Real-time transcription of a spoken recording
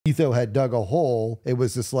Etho had dug a hole. It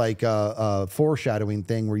was just like a foreshadowing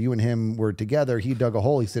thing where you and him were together. He dug a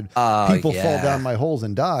hole. He said, people fall down my holes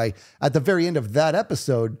and die. At the very end of that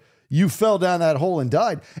episode, you fell down that hole and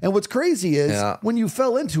died. And what's crazy is when you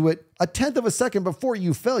fell into it, a tenth of a second before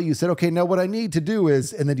you fell, you said, okay, now what I need to do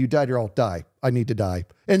is, and then you died, you're all, die. I need to die.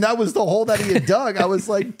 And that was the hole that he had dug. I was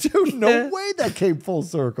like, dude, no way that came full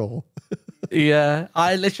circle. Yeah,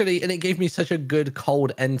 I literally, and it gave me such a good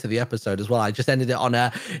cold end to the episode as well. I just ended it on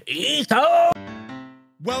a Etho.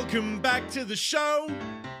 Welcome back to the show.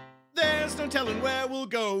 There's no telling where we'll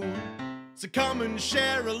go. So come and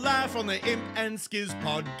share a laugh on the Imp And Skizz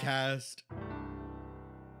podcast.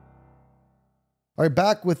 All right,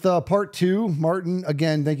 back with part 2. Martyn,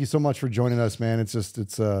 again, thank you so much for joining us, man.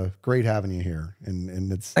 It's great having you here.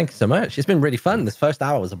 And it's thank you so much. It's been really fun. This first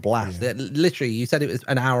hour was a blast. Yeah. Literally, you said it was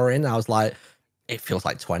an hour in. I was like, it feels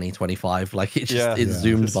like 20, 25. Like it just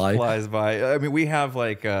zoomed by. Flies by. I mean, we have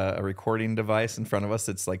like a recording device in front of us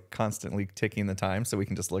that's like constantly ticking the time, so we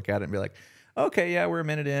can just look at it and be like, okay, yeah, we're a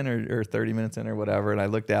minute in or 30 minutes in or whatever. And I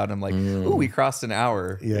looked out and I'm like, ooh, we crossed an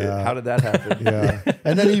hour. Yeah. How did that happen? Yeah.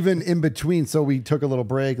 And then even in between, so we took a little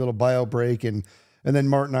break, a little bio break, and then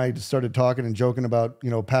Martyn and I just started talking and joking about, you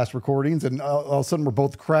know, past recordings, and all of a sudden we're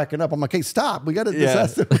both cracking up. I'm like, hey, stop. We got to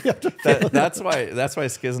that's why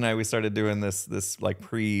Skizz and I, we started doing this like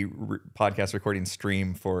pre-podcast recording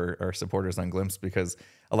stream for our supporters on Glimpse, because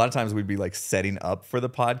a lot of times we'd be like setting up for the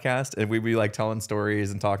podcast and we'd be like telling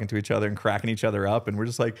stories and talking to each other and cracking each other up, and we're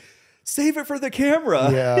just like, save it for the camera.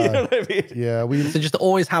 Yeah. You know what I mean? Yeah. So just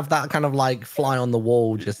always have that kind of like fly on the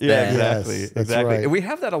wall just there. Exactly. Yes, exactly. right. And we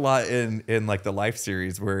have that a lot in like the life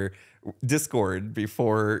series, where Discord,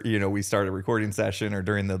 before, you know, we start a recording session or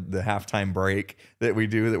during the halftime break that we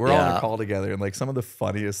do, that we're all on a call together, and like some of the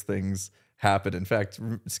funniest things happen. In fact,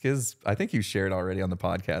 Skizz, I think you shared already on the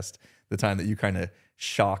podcast the time that you kind of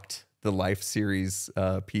shocked the life series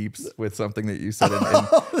peeps with something that you said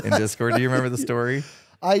in Discord. Do you remember the story?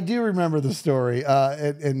 I do remember the story,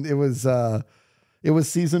 and it was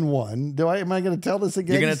season 1. Am I going to tell this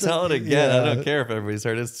again? You're going to tell it again. I don't care if everybody's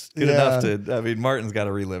heard it. It's good enough to. I mean, Martyn's got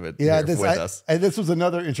to relive it. Yeah, with us. And this was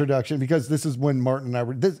another introduction, because this is when Martyn and I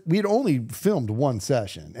were. We had only filmed 1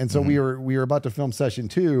 session, and so we were about to film session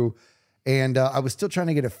 2. And I was still trying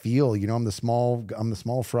to get a feel. You know, I'm the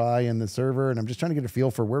small fry in the server, and I'm just trying to get a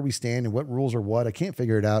feel for where we stand and what rules are what. I can't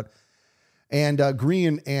figure it out. And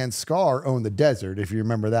Green and Scar own the desert, if you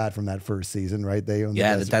remember that from that first season, right? They own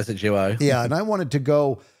the desert duo. Yeah, and I wanted to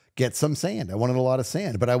go get some sand. I wanted a lot of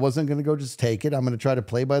sand, but I wasn't going to go just take it. I'm going to try to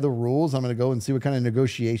play by the rules. I'm going to go and see what kind of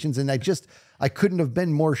negotiations. And I couldn't have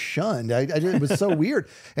been more shunned. It was so weird.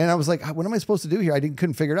 And I was like, what am I supposed to do here?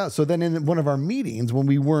 Couldn't figure it out. So then in one of our meetings, when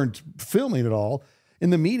we weren't filming at all, in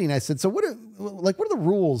the meeting, I said, so what are the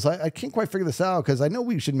rules? I can't quite figure this out, because I know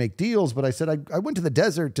we should make deals, but I said, I went to the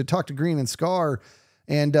desert to talk to Green and Scar,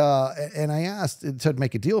 and I asked to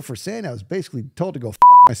make a deal for sand. I was basically told to go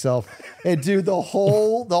myself. And dude, the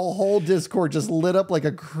whole Discord just lit up like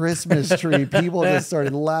a Christmas tree. People just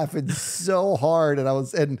started laughing so hard.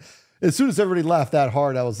 And as soon as everybody laughed that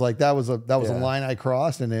hard, I was like, that was a line I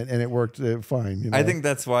crossed, and it worked fine. You know? I think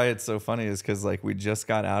that's why it's so funny, is because like we just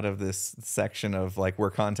got out of this section of like, we're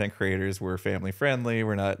content creators, we're family friendly,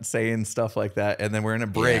 we're not saying stuff like that, and then we're in a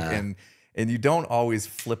break, and you don't always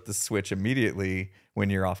flip the switch immediately when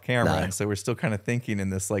you're off camera. And so we're still kind of thinking in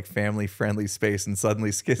this like family friendly space, and suddenly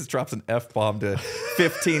Skizz drops an F-bomb to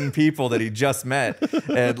 15 people that he just met,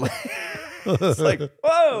 and like, it's like,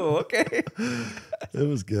 whoa, okay. It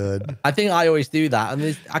was good. I think I always do that.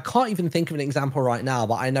 And I can't even think of an example right now,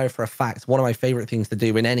 but I know for a fact one of my favorite things to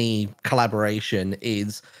do in any collaboration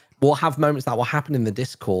is we'll have moments that will happen in the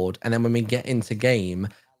Discord, and then when we get into game,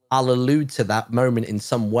 I'll allude to that moment in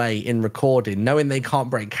some way in recording, knowing they can't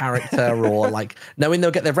break character, or like knowing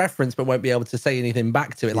they'll get their reference but won't be able to say anything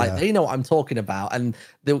back to it. Like they know what I'm talking about, and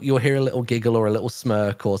you'll hear a little giggle or a little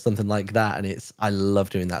smirk or something like that. And I love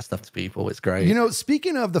doing that stuff to people. It's great. You know,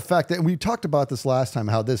 speaking of the fact that we talked about this last time,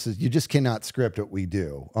 how you just cannot script what we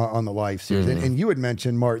do on the live series. And you had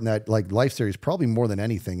mentioned, Martyn, that like live series probably more than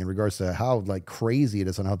anything in regards to how like crazy it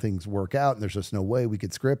is on how things work out. And there's just no way we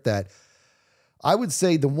could script that. I would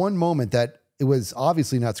say the one moment that it was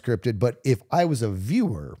obviously not scripted, but if I was a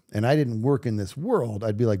viewer and I didn't work in this world,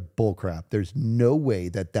 I'd be like, bullcrap. There's no way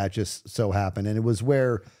that just so happened. And it was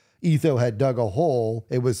where Etho had dug a hole.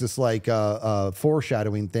 It was just like a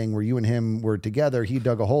foreshadowing thing where you and him were together. He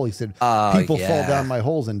dug a hole. He said, people fall down my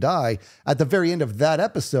holes and die. At the very end of that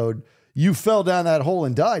episode, you fell down that hole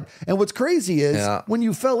and died. And what's crazy is when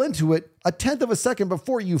you fell into it, a tenth of a second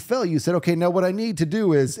before you fell, you said, okay, now what I need to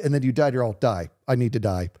do is, and then you died, you're all die. I need to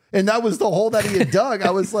die. And that was the hole that he had dug.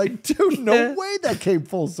 I was like, dude, no way that came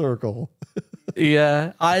full circle.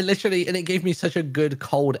 Yeah, I literally, and it gave me such a good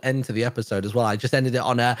cold end to the episode as well. I just ended it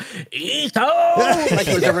on a East Home, like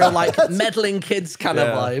it was a real like meddling kids kind of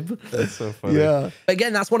vibe. That's so funny. Yeah.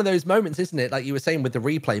 Again, that's one of those moments, isn't it? Like you were saying with the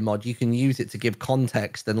replay mod, you can use it to give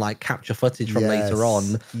context and like capture footage from later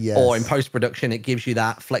on, or in post production, it gives you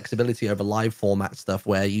that flexibility over live format stuff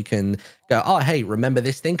where you can go, oh hey, remember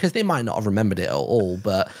this thing, because they might not have remembered it at all,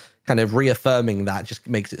 but kind of reaffirming that just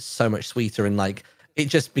makes it so much sweeter. And like, it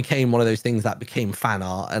just became one of those things that became fan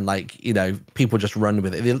art, and like, you know, people just run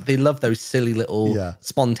with it. They love those silly little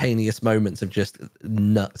spontaneous moments of just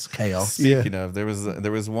nuts chaos. Speaking of, there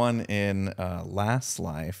was one in Last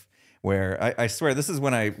Life where I swear this is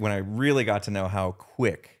when I really got to know how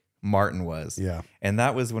quick Martyn was. Yeah. And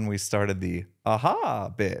that was when we started the aha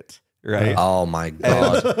bit, right? Oh my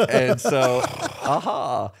God. And so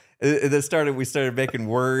aha. We started making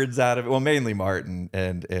words out of it. Well, mainly Martyn,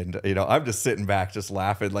 and you know, I'm just sitting back, just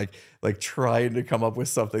laughing, like trying to come up with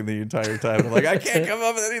something the entire time. I'm like, I can't come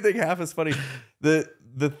up with anything half as funny.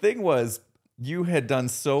 The thing was, you had done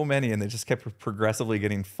so many, and they just kept progressively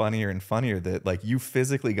getting funnier and funnier that like you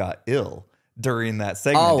physically got ill during that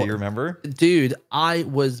segment. Do you remember? Dude, I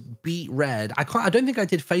was beet red. I don't think I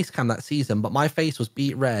did face cam that season, but my face was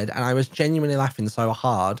beet red, and I was genuinely laughing so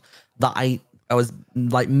hard that I was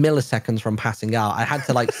like milliseconds from passing out. I had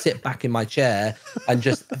to like sit back in my chair and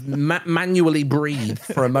just manually breathe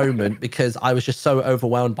for a moment because I was just so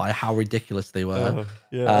overwhelmed by how ridiculous they were.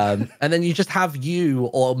 And then you just have you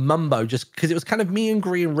or Mumbo, just because it was kind of me and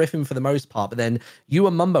Green riffing for the most part, but then you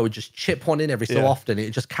and Mumbo would just chip one in every so often.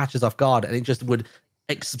 It just catches off guard and it just would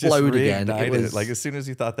explode again. It was like as soon as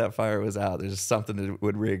you thought that fire was out, there's just something that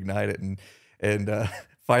would reignite it, and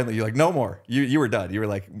finally, you're like, no more. You were done. You were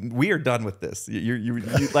like, we are done with this. You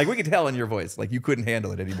like, we could tell in your voice, like you couldn't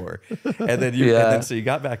handle it anymore. And then so you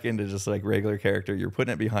got back into just like regular character. You're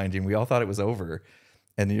putting it behind you. And we all thought it was over.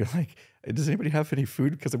 And you're like, does anybody have any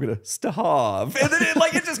food? Because I'm gonna starve. And then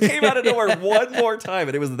it just came out of nowhere one more time.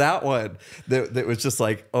 And it was that one that was just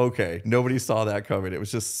like, okay, nobody saw that coming. It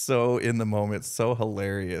was just so in the moment, so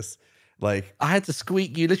hilarious. Like I had to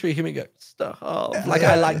squeak. You literally hear me go, stop. Like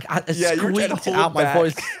I squeaked out my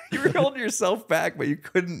voice. You were holding yourself back, but you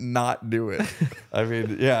couldn't not do it. I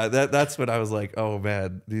mean, yeah, that's when I was like, oh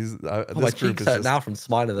man, this my cheeks hurt now from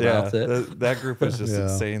smiling about it. That group was just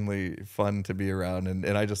insanely fun to be around,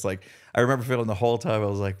 and I just like, I remember feeling the whole time I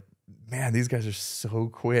was like, man, these guys are so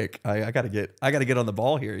quick. I gotta get on the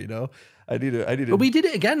ball here, you know. I need to. But we did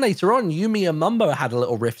it again later on. Yumi and Mumbo had a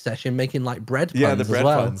little riff session making like bread puns. Yeah, the bread as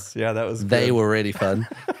well. puns. Yeah, that was good. They were really fun.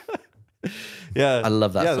 Yeah, I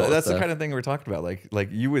love that. Yeah, sort that's of the kind of thing we're talking about. Like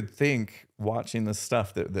you would think watching this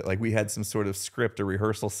stuff that like we had some sort of script or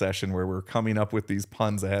rehearsal session where we're coming up with these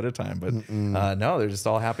puns ahead of time, but no, they're just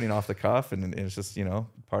all happening off the cuff, and it's just, you know,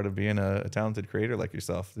 part of being a talented creator like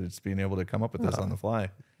yourself, just being able to come up with this on the fly.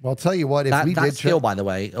 Well, I'll tell you what, if we that did skill, by the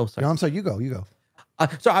way. Oh, sorry. No, I'm sorry. You go.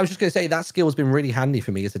 So I was just going to say that skill has been really handy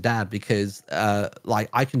for me as a dad because like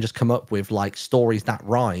I can just come up with like stories that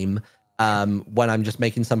rhyme when I'm just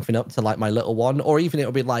making something up to like my little one, or even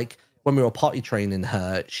it'll be like when we were potty training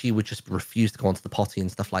her, she would just refuse to go onto the potty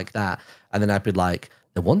and stuff like that. And then I'd be like,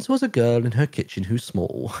 there once was a girl in her kitchen who's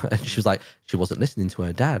small. And she was like, she wasn't listening to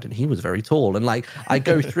her dad and he was very tall. And like, I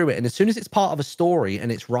go through it. And as soon as it's part of a story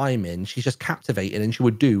and it's rhyming, she's just captivated and she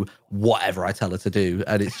would do whatever I tell her to do.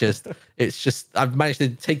 And it's just, I've managed to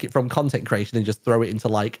take it from content creation and just throw it into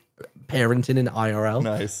like parenting in IRL.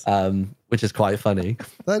 Nice. Which is quite funny.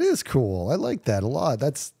 That is cool. I like that a lot.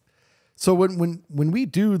 So when we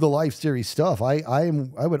do the live series stuff, I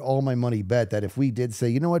would all my money bet that if we did say,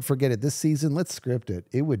 you know what, forget it, this season, let's script it,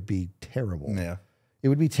 it would be terrible. Yeah. It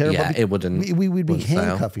would be terrible. Yeah, it wouldn't. We would be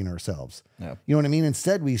handcuffing ourselves. Yeah. You know what I mean?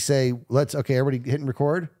 Instead, we say, okay, everybody hit and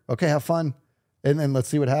record. Okay, have fun. And then let's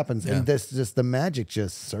see what happens. Yeah. And this just the magic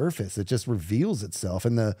just surface. It just reveals itself.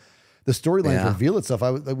 And the storylines reveal itself.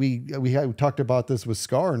 We talked about this with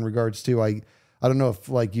Scar in regards to, I don't know if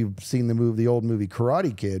like you've seen the old movie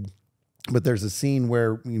Karate Kid. But there's a scene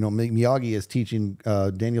where, you know, Miyagi is teaching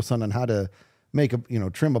Daniel-san on how to make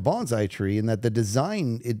trim a bonsai tree, and that the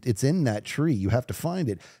design, it's in that tree. You have to find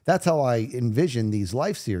it. That's how I envision these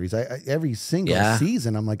life series. Every single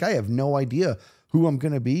season, I'm like, I have no idea who I'm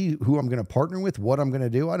going to be, who I'm going to partner with, what I'm going to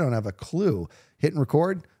do. I don't have a clue. Hit and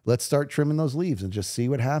record. Let's start trimming those leaves and just see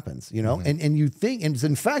what happens, you know? And you think, and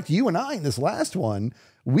in fact, you and I in this last one,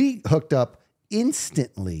 we hooked up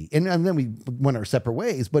instantly, and then we went our separate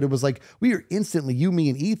ways, but it was like we were instantly, you, me,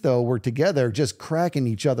 and Etho were together, just cracking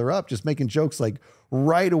each other up, just making jokes like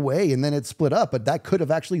right away, and then it split up. But that could have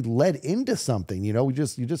actually led into something, you know.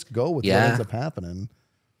 You just go with what ends up happening.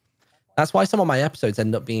 That's why some of my episodes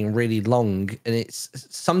end up being really long, and it's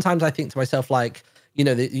sometimes I think to myself like,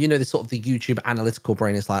 the sort of the YouTube analytical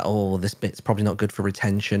brain is like, oh, this bit's probably not good for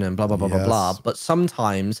retention and blah, blah, blah, blah, blah. But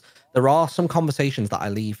sometimes there are some conversations that I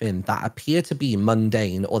leave in that appear to be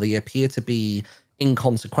mundane, or they appear to be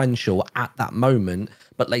inconsequential at that moment.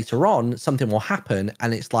 But later on, something will happen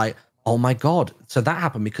and it's like, oh my God, so that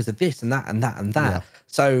happened because of this and that and that and that. Yeah.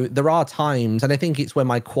 So there are times, and I think it's where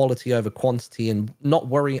my quality over quantity and not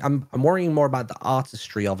worrying, I'm worrying more about the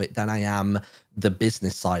artistry of it than I am the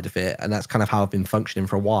business side of it. And that's kind of how I've been functioning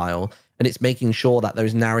for a while. And it's making sure that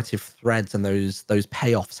those narrative threads and those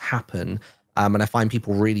payoffs happen. And I find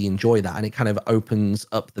people really enjoy that. And it kind of opens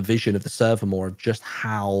up the vision of the server more of just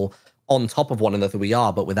how on top of one another we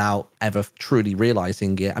are, but without ever truly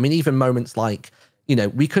realizing it. I mean, even moments like,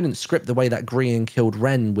 we couldn't script the way that Grian killed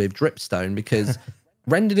Ren with Dripstone, because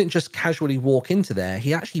Ren didn't just casually walk into there.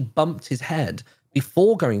 He actually bumped his head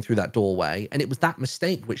before going through that doorway. And it was that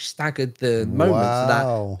mistake which staggered the moment, so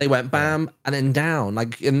that they went bam and then down.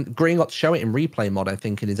 Like, and Grian got to show it in replay mod, I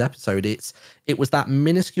think, in his episode. It was that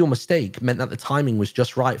minuscule mistake meant that the timing was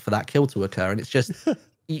just right for that kill to occur. And it's just,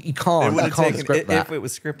 you can't script that. If it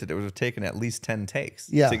was scripted, it would have taken at least 10 takes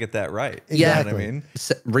to get that right. Exactly. You know what I mean?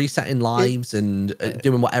 Resetting lives and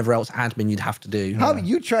doing whatever else admin you'd have to do. How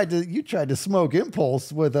you tried to smoke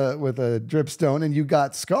Impulse with a Dripstone, and you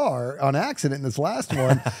got Scar on accident in this last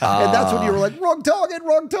one, and that's when you were like, wrong target.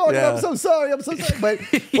 Yeah. I'm so sorry.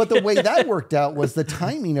 But the way that worked out was the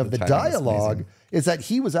timing of the dialogue. Is that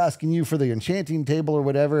he was asking you for the enchanting table or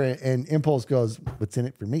whatever, and Impulse goes, "What's in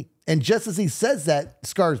it for me?" And just as he says that,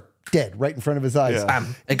 Scar's dead right in front of his eyes. Yeah.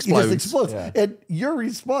 Explodes. He just explodes. Yeah. And your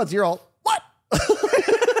response, you're all, "What?"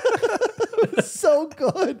 It's so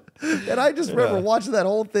good. And I just remember watching that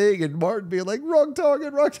whole thing and Martyn being like, wrong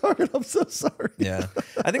target. I'm so sorry. Yeah.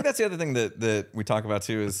 I think that's the other thing that we talk about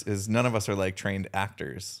too is none of us are like trained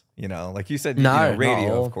actors, like you said,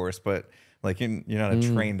 radio, of course, but like you're not a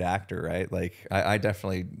trained actor, right? Like I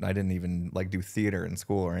didn't even like do theater in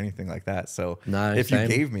school or anything like that. So if you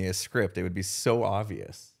gave me a script, it would be so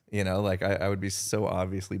obvious, like I would be so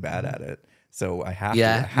obviously bad at it. So I have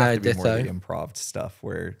to be more of the improv stuff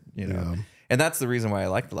where, and that's the reason why I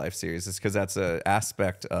like the live series, is because that's an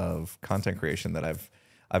aspect of content creation that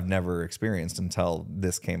I've never experienced until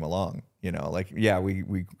this came along, like,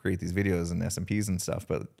 we create these videos and SMPs and stuff,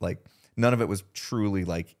 but like, none of it was truly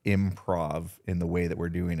like improv in the way that we're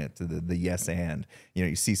doing it, to the yes and,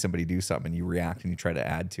 you see somebody do something and you react and you try to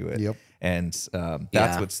add to it. Yep. And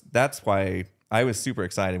that's why I was super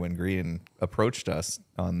excited when Grian approached us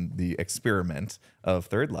on the experiment of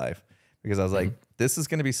Third Life, because I was like, this is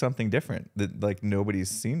going to be something different that like nobody's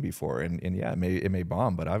seen before. And it may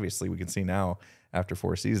bomb, but obviously we can see now after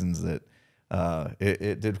 4 seasons that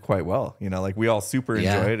it did quite well. Like we all super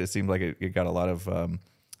enjoyed it. It seemed like it got a lot of,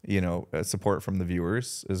 support from the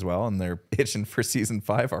viewers as well, and they're itching for season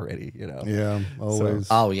 5 already. Yeah, always.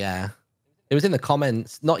 So, it was in the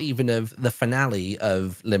comments, not even of the finale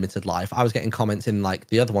of Limited Life. I was getting comments in like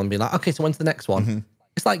the other one being like, okay, so when's the next one? Mm-hmm.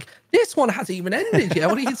 It's like, this one hasn't even ended yet.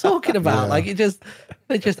 What are you talking about? Like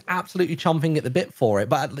they're just absolutely chomping at the bit for it.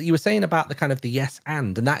 But you were saying about the kind of the yes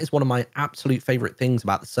and that is one of my absolute favorite things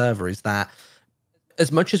about the server, is that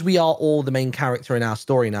as much as we are all the main character in our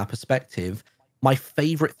story and our perspective, my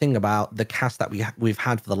favorite thing about the cast that we've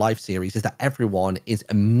had for the live series is that everyone is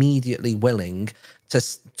immediately willing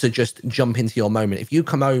to just jump into your moment. If you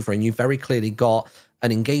come over and you've very clearly got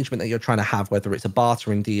an engagement that you're trying to have, whether it's a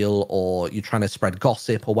bartering deal or you're trying to spread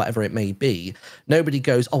gossip or whatever it may be, nobody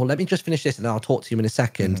goes, oh, let me just finish this and I'll talk to you in a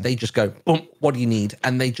second. They just go, boom, what do you need?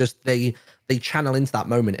 And they channel into that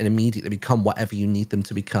moment and immediately become whatever you need them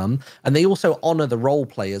to become. And they also honor the role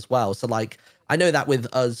play as well. So like, I know that with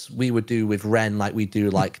us, we would do with Ren, like we do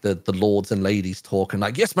like the lords and ladies talk and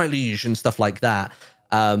like, yes, my liege and stuff like that.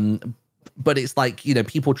 But it's like,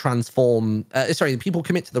 people transform, people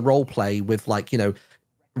commit to the role play with like,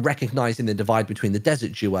 recognizing the divide between the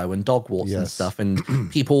desert duo and Dogwarts and stuff. And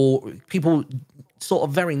people sort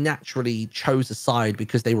of very naturally chose a side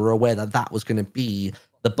because they were aware that that was going to be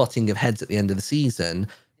the butting of heads at the end of the season.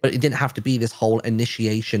 But it didn't have to be this whole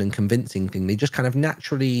initiation and convincing thing. They just kind of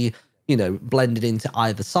naturally, blended into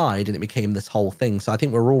either side and it became this whole thing. So I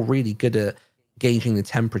think we're all really good at gauging the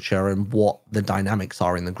temperature and what the dynamics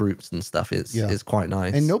are in the groups and stuff is quite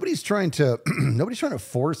nice. And nobody's trying to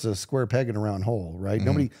force a square peg in a round hole, right?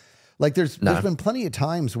 Nobody, Like there's been plenty of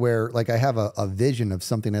times where like I have a vision of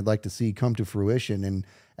something I'd like to see come to fruition. And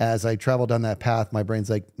as I travel down that path, my brain's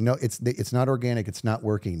like, no, it's not organic. It's not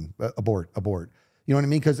working. Abort. You know what I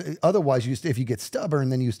mean? Because otherwise if you get stubborn,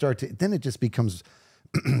 then then it just becomes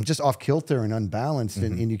just off kilter and unbalanced,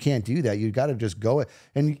 and you can't do that. You got to just go.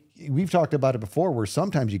 And we've talked about it before, where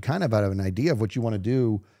sometimes you kind of have an idea of what you want to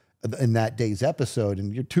do in that day's episode,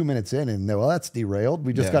 and you're 2 minutes in, and well, that's derailed.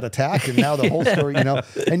 We just got attacked, and now the whole story, you know.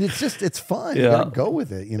 And it's fun. You got to go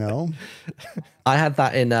with it, you know. I had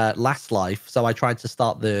that in Last Life, so I tried to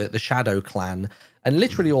start the Shadow Clan, and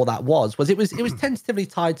literally all that was it was tentatively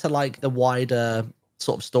tied to like the wider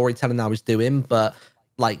sort of storytelling I was doing, but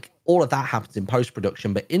like all of that happens in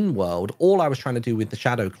post-production. But in world, all I was trying to do with the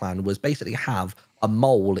Shadow Clan was basically have a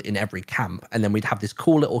mole in every camp, and then we'd have this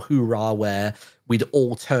cool little hoorah where we'd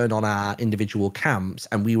all turn on our individual camps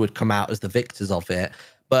and we would come out as the victors of it.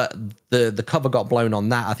 But the cover got blown on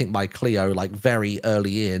that, I think, by Cleo, like very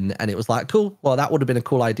early in, and it was like, cool, well, that would have been a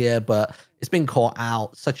cool idea, but it's been caught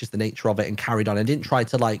out, such is the nature of it, and carried on. I didn't try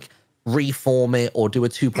to like reform it or do a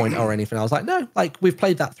 2.0 or anything. I was like, no, like we've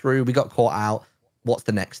played that through, we got caught out, what's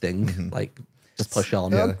the next thing? Like, just push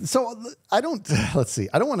on. So let's see.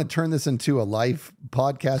 I don't want to turn this into a life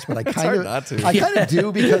podcast, but I kind of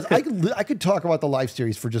do, because I could talk about the life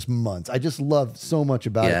series for just months. I just love so much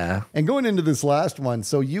about it. And going into this last one,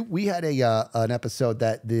 so we had an episode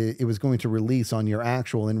that it was going to release on your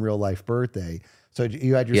actual in real life birthday. So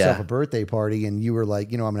you had yourself a birthday party, and you were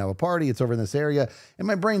like, you know, I'm gonna have a party. It's over in this area, and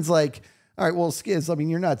my brain's like, all right, well, Skizz, I mean,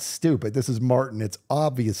 you're not stupid. This is Martyn. It's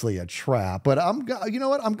obviously a trap, but you know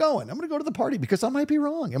what? I'm going to go to the party because I might be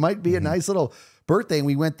wrong. It might be a nice little birthday. And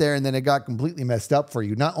we went there, and then it got completely messed up for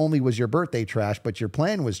you. Not only was your birthday trash, but your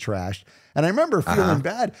plan was trashed. And I remember feeling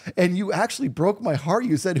bad, and you actually broke my heart.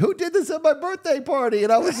 You said, who did this at my birthday party?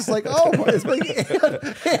 And I was just like, oh, it's like,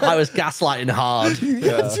 I was gaslighting hard.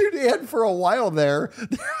 Yes, you did for a while there.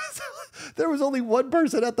 There was only one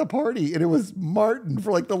person at the party, and it was Martyn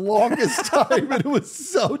for like the longest time, and it was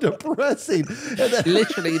so depressing. And then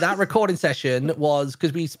literally, that recording session was,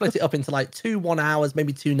 because we split it up into like 2 1 hours,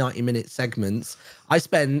 maybe 2 90-minute segments. I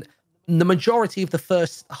spent the majority of the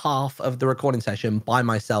first half of the recording session by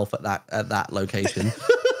myself at that location.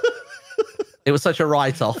 It was such a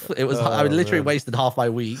write-off. It was I literally wasted half my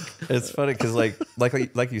week. It's funny because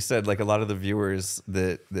like you said, like a lot of the viewers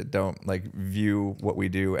that don't like view what we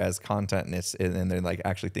do as content, and they're like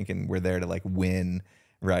actually thinking we're there to like win,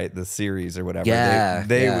 right, the series or whatever.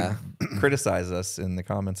 They would criticize us in the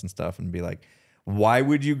comments and stuff and be like, why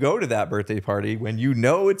would you go to that birthday party when you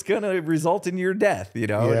know it's going to result in your death? You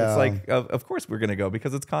know, it's like, of course we're going to go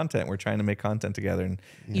because it's content. We're trying to make content together and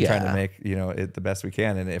trying to make, you know, it the best we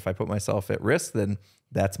can. And if I put myself at risk, then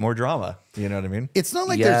that's more drama. You know what I mean? It's not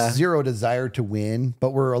like there's zero desire to win, but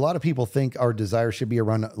where a lot of people think our desire should be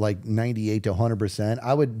around like 98 to 100%,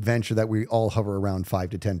 I would venture that we all hover around 5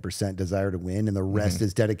 to 10% desire to win. And the rest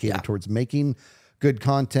is dedicated towards making good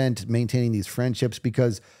content, maintaining these friendships,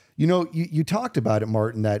 because you know, you talked about it,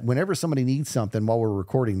 Martyn, that whenever somebody needs something while we're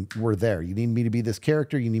recording, we're there. You need me to be this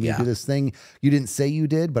character. You need me to do this thing. You didn't say you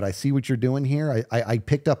did, but I see what you're doing here. I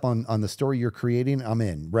picked up on the story you're creating. I'm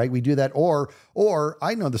in, right? We do that. Or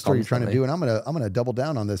I know the story you're trying to do, and I'm gonna double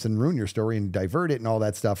down on this and ruin your story and divert it and all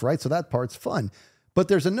that stuff, right? So that part's fun. But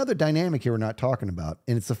there's another dynamic here we're not talking about,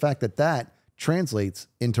 and it's the fact that translates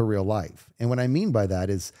into real life. And what I mean by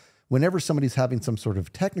that is, whenever somebody's having some sort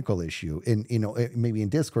of technical issue in, you know, maybe in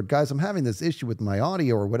Discord, guys, I'm having this issue with my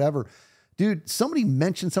audio or whatever. Dude, somebody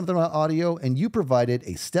mentioned something about audio, and you provided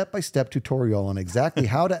a step-by-step tutorial on exactly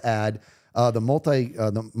how to add the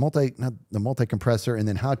multi compressor, and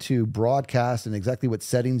then how to broadcast and exactly what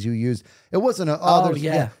settings you use. It wasn't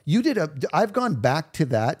you did I've gone back to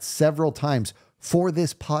that several times for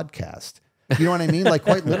this podcast. You know what I mean? Like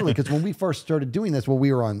quite literally, because when we first started doing this, well,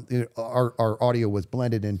 we were on, our audio was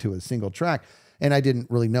blended into a single track, and I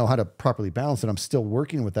didn't really know how to properly balance it. I'm still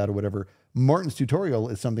working with that or whatever. Martyn's tutorial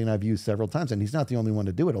is something I've used several times, and he's not the only one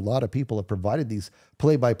to do it. A lot of people have provided these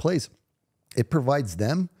play-by-plays. It provides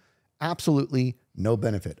them absolutely no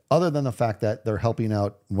benefit other than the fact that they're helping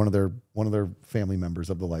out one of their family members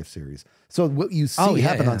of the life series. So what you see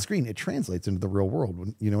happen on screen, it translates into the real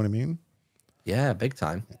world. You know what I mean? Yeah, big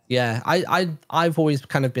time. Yeah, I've always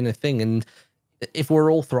kind of been a thing, and if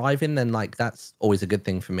we're all thriving, then like that's always a good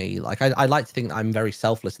thing for me. Like I like to think that I'm very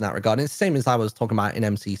selfless in that regard. And it's the same as I was talking about in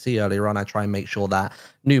MCC earlier on. I try and make sure that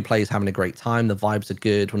new players having a great time, the vibes are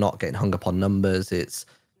good, we're not getting hung up on numbers. It's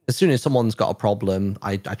as soon as someone's got a problem,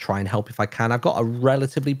 I try and help if I can. I've got a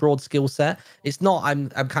relatively broad skill set. It's not, I'm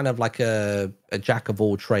kind of like a jack of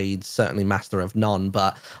all trades, certainly master of none,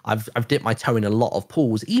 but I've dipped my toe in a lot of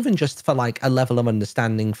pools, even just for like a level of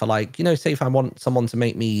understanding for like, you know, say if I want someone to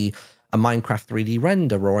make me a Minecraft 3D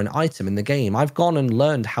render or an item in the game, I've gone and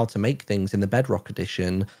learned how to make things in the Bedrock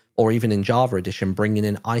edition or even in Java edition, bringing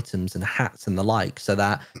in items and hats and the like, so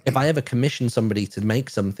that if I ever commission somebody to make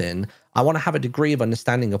something, I want to have a degree of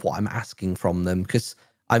understanding of what I'm asking from them. Because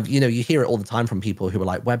you know, you hear it all the time from people who are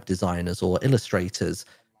like web designers or illustrators,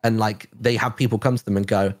 and like they have people come to them and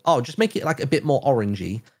go, oh, just make it like a bit more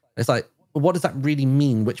orangey. And it's like, what does that really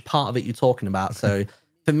mean? Which part of it you're talking about? So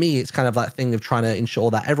for me, it's kind of that thing of trying to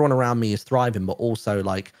ensure that everyone around me is thriving, but also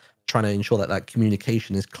like trying to ensure that that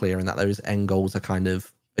communication is clear and that those end goals are kind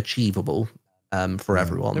of achievable for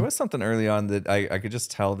everyone. There was something early on that I could just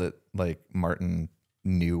tell that like Martyn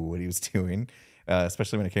knew what he was doing,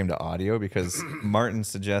 especially when it came to audio, because Martyn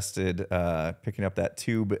suggested picking up that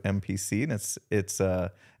Tube MPC, and it's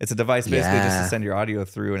a device basically just to send your audio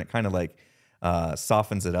through, and it kind of like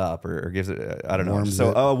softens it up or gives it I don't know,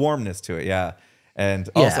 so a warmness to it, and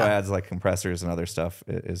also adds like compressors and other stuff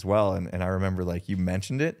as well. And I remember like you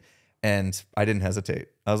mentioned it, and I didn't hesitate.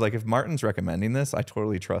 I was like, if Martyn's recommending this, I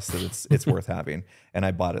totally trust that it's worth having. And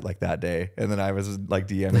I bought it like that day. And then I was like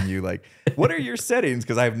DMing you like, what are your settings?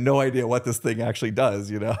 Because I have no idea what this thing actually does,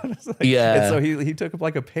 you know? And so he took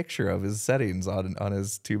like a picture of his settings on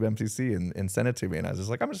his Tube MCC and sent it to me. And I was just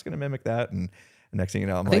like, I'm just going to mimic that. And next thing you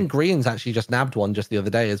know, I think Green's actually just nabbed one just the other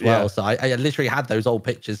day as well. So I literally had those old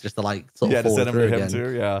pictures just to like sort of to send them to him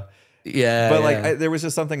too. But like there was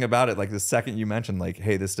just something about it. Like the second you mentioned like,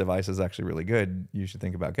 hey, this device is actually really good, you should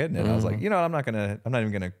think about getting it. I was like, you know, I'm not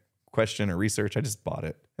even gonna question or research. I just bought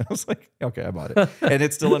it. I was like, okay, I bought it, and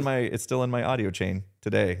it's still in my audio chain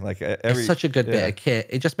today. Like it's such a good bit of kit.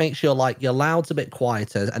 It just makes your loud's a bit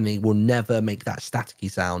quieter, and they will never make that staticky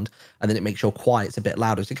sound. And then it makes your quiet's a bit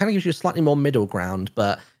louder. So it kind of gives you a slightly more middle ground,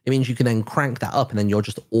 but it means you can then crank that up, and then you're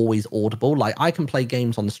just always audible. Like I can play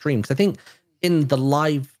games on the stream because I think in the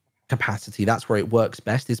live capacity, that's where it works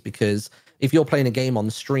best, is because if you're playing a game on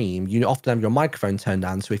the stream, you often have your microphone turned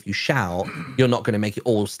down, so if you shout, you're not going to make it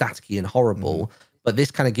all staticky and horrible. But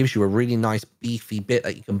this kind of gives you a really nice beefy bit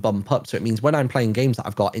that you can bump up, so it means when I'm playing games that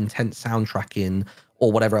I've got intense soundtrack in or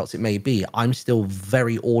whatever else it may be, I'm still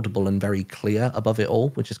very audible and very clear above it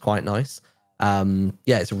all, which is quite nice.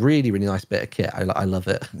 It's a really, really nice bit of kit. I love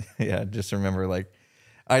it. Just remember, like,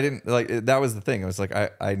 I didn't like that was the thing. It was like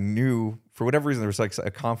I knew for whatever reason there was like a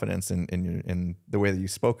confidence in the way that you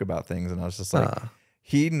spoke about things, and I was just like,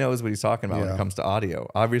 he knows what he's talking about when it comes to audio,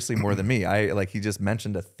 obviously more than me. He just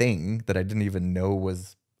mentioned a thing that I didn't even know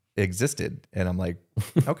existed, and I'm like,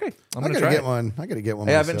 okay, I gotta get one. I gotta get one.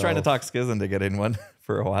 Yeah, I've been trying to talk Skizz into getting one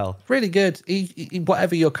for a while. Really good.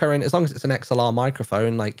 Whatever your current, as long as it's an XLR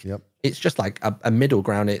microphone, like it's just like a middle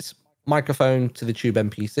ground. It's microphone to the Tube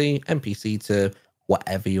MPC to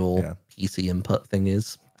whatever your PC input thing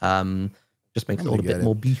is. Just makes it a little bit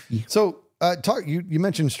more beefy. So you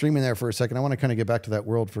mentioned streaming there for a second. I want to kind of get back to that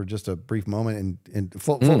world for just a brief moment and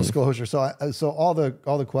full disclosure. So all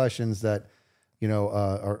the questions that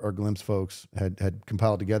our Glimpse folks had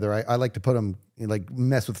compiled together, I like to put them like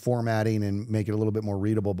mess with formatting and make it a little bit more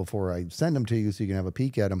readable before I send them to you, so you can have a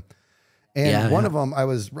peek at them. And one of them, I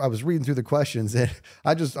was reading through the questions, and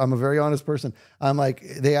I'm a very honest person. I'm like,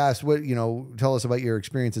 they asked tell us about your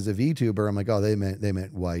experience as a VTuber. I'm like, oh, they meant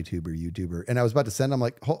YTuber, YouTuber. And I was about to send, I'm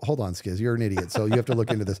like, hold on, Skizz, you're an idiot. So you have to look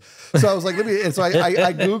into this. So I was like,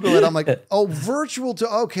 I Google it. I'm like, oh, virtual to,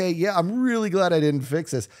 okay. Yeah. I'm really glad I didn't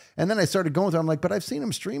fix this. And then I started going through, I'm like, but I've seen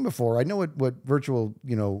him stream before. I know what virtual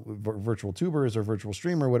tuber is, or virtual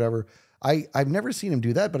streamer or whatever. I've never seen him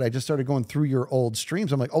do that, but I just started going through your old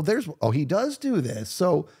streams. I'm like, he does do this.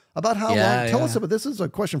 So about how long? Tell us about this. Is a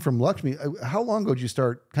question from Lakshmi. How long ago did you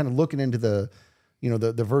start kind of looking into the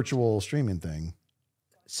virtual streaming thing?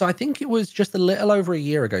 So I think it was just a little over a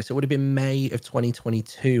year ago. So it would have been May of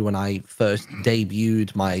 2022 when I first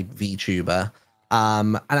debuted my VTuber.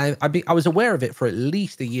 And I was aware of it for at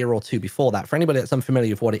least a year or two before that. For anybody that's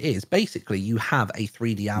unfamiliar with what it is, basically you have a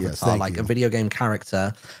 3D avatar, a video game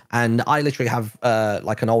character. And I literally have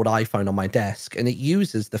like an old iPhone on my desk, and it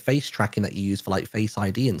uses the face tracking that you use for like Face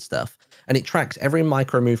ID and stuff. And it tracks every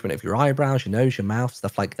micro movement of your eyebrows, your nose, your mouth,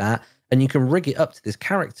 stuff like that. And you can rig it up to this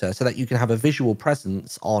character so that you can have a visual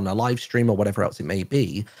presence on a live stream or whatever else it may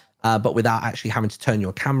be. But without actually having to turn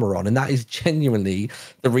your camera on. And that is genuinely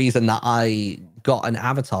the reason that I got an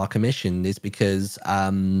avatar commissioned, is because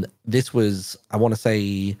this was, I want to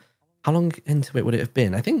say, how long into it would it have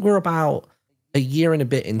been? I think we're about a year and a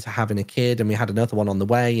bit into having a kid, and we had another one on the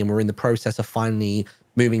way, and we're in the process of finally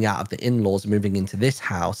moving out of the in-laws and moving into this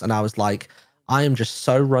house. And I was like, I am just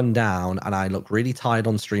so run down, and I look really tired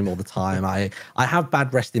on stream all the time. I have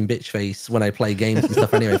bad resting bitch face when I play games and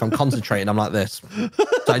stuff anyway. If I'm concentrating, I'm like this.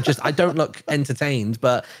 So I don't look entertained.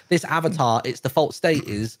 But this avatar, its default state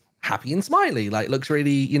is happy and smiley, like looks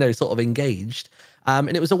really, you know, sort of engaged.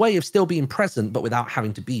 And it was a way of still being present, but without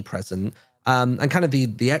having to be present. And kind of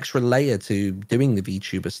the extra layer to doing the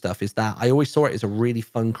VTuber stuff is that I always saw it as a really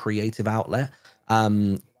fun creative outlet.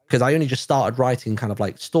 Because I only just started writing kind of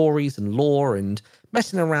like stories and lore and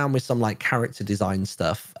messing around with some like character design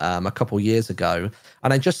stuff a couple years ago.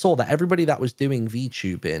 And I just saw that everybody that was doing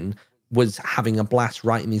VTubing was having a blast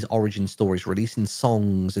writing these origin stories, releasing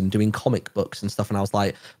songs and doing comic books and stuff. And I was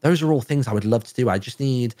like, those are all things I would love to do. I just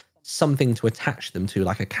need something to attach them to,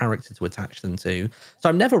 like a character to attach them to. So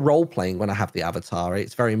I'm never role playing when I have the avatar.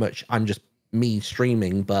 It's very much I'm just me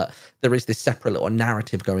streaming, but there is this separate little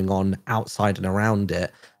narrative going on outside and around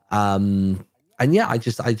it. And yeah, I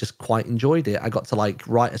just quite enjoyed it. I got to like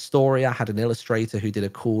write a story. I had an illustrator who did a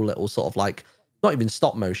cool little sort of like, not even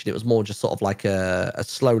stop motion. It was more just sort of like a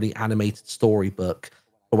slowly animated storybook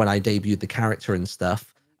for when I debuted the character and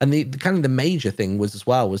stuff. And the kind of the major thing was as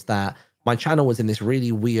well was that my channel was in this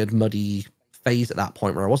really weird, muddy phase at that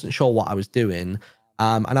point where I wasn't sure what I was doing.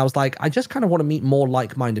 And I was like, I just kind of want to meet more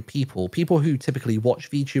like-minded people. People who typically watch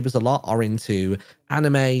VTubers a lot are into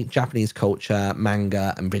anime, Japanese culture,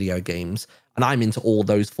 manga, and video games. And I'm into all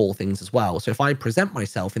those four things as well. So if I present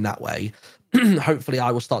myself in that way, hopefully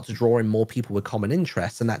I will start to draw in more people with common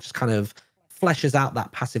interests. And that just kind of fleshes out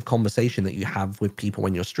that passive conversation that you have with people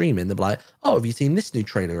when you're streaming. They're like, oh, have you seen this new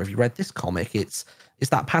trailer? Have you read this comic? It's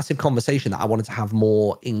that passive conversation that I wanted to have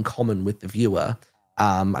more in common with the viewer.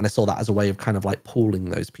 And I saw that as a way of kind of like pooling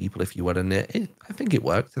those people, if you would. And I think it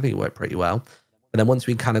worked. I think it worked pretty well. And then once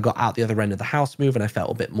we kind of got out the other end of the house move and I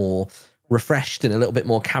felt a bit more refreshed and a little bit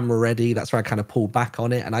more camera ready, that's where I kind of pulled back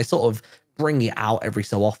on it. And I sort of bring it out every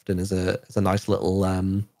so often as a nice little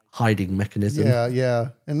hiding mechanism. Yeah.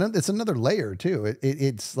 And then it's another layer too.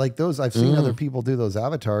 It's like those, I've seen other people do those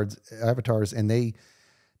avatars and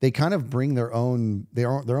they kind of bring their own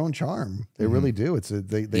charm. They really do.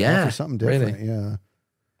 They offer something different. Really. Yeah.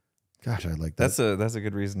 Gosh, I like that. That's a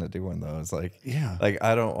good reason to do one though. It's like, like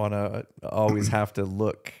I don't want to always have to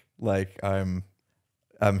look like I'm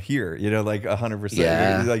here, you know, like 100%.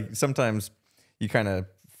 Yeah. Like sometimes you kind of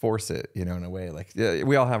force it, you know, in a way. Like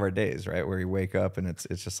we all have our days, right, where you wake up and it's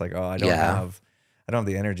just like, oh, I don't have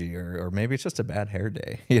the energy, or maybe it's just a bad hair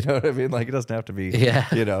day. You know what I mean? Like it doesn't have to be,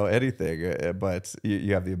 you know, anything. But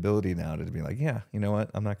you have the ability now to be like, yeah, you know what?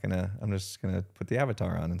 I'm just gonna put the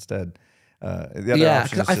avatar on instead. The other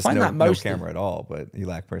option is just no camera at all, but you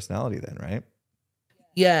lack personality then, right?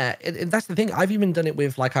 Yeah, that's the thing. I've even done it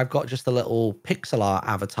with like I've got just a little pixel art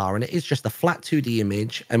avatar, and it is just a flat 2D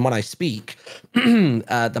image. And when I speak,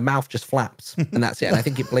 the mouth just flaps, and that's it. And I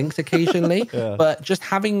think it blinks occasionally. But just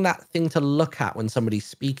having that thing to look at when somebody's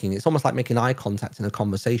speaking, it's almost like making eye contact in a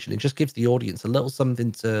conversation. It just gives the audience a little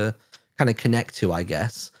something to kind of connect to, I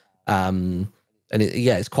guess. And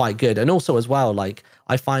it's quite good. And also as well, like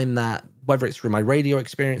I find that whether it's through my radio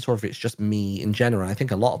experience or if it's just me in general, I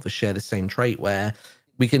think a lot of us share the same trait where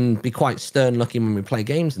we can be quite stern looking when we play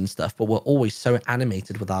games and stuff, but we're always so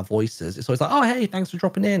animated with our voices. It's always like, oh, hey, thanks for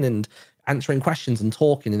dropping in and answering questions and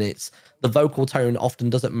talking. And it's the vocal tone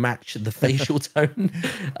often doesn't match the facial tone.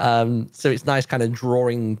 So it's nice kind of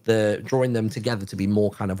drawing them together to be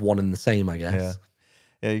more kind of one and the same, I guess.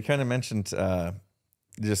 Yeah, you kind of mentioned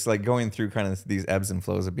just like going through kind of these ebbs and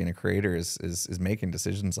flows of being a creator is making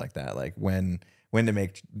decisions like that, like when to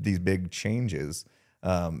make these big changes.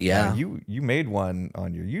 You made one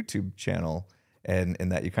on your YouTube channel, and in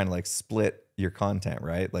that you kind of like split your content,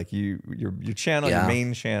 right? Like your channel, your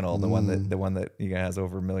main channel, the one that you guys has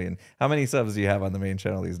over 1 million. How many subs do you have on the main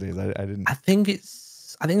channel these days? I think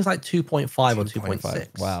it's like 2.5 or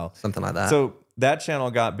 2.6. Wow, something like that. So that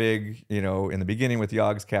channel got big, you know, in the beginning with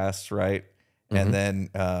Yogscast, right? And then,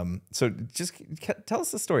 so just tell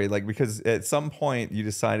us the story, like, because at some point you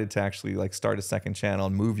decided to actually like start a second channel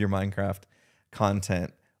and move your Minecraft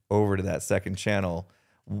content over to that second channel.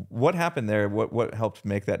 What happened there? What helped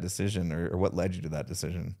make that decision, or what led you to that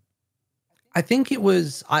decision? I think it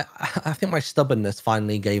was, I think my stubbornness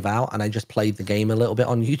finally gave out and I just played the game a little bit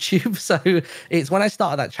on YouTube. So it's when I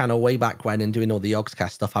started that channel way back when and doing all the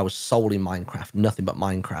Yogscast stuff, I was solely Minecraft, nothing but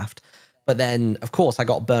Minecraft. But then, of course, I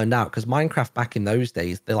got burned out because Minecraft back in those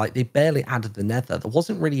days, they barely added the nether. There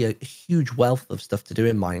wasn't really a huge wealth of stuff to do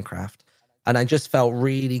in Minecraft. And I just felt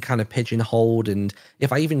really kind of pigeonholed. And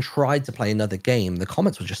if I even tried to play another game, the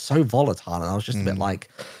comments were just so volatile. And I was just a bit like,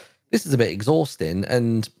 this is a bit exhausting.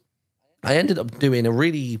 And I ended up doing a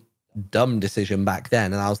really dumb decision back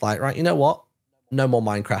then. And I was like, right, you know what? No more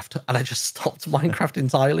Minecraft. And I just stopped Minecraft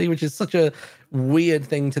entirely, which is such a weird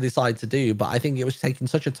thing to decide to do. But I think it was taking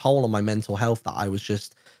such a toll on my mental health that I was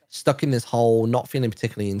just stuck in this hole, not feeling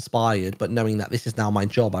particularly inspired, but knowing that this is now my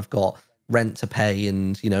job. I've got rent to pay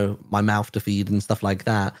and, you know, my mouth to feed and stuff like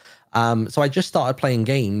that. So I just started playing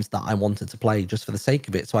games that I wanted to play just for the sake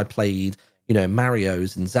of it. So I played, you know,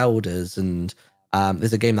 Mario's and Zelda's, and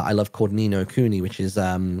there's a game that I love called Ni no Kuni, which is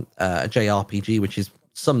a JRPG, which is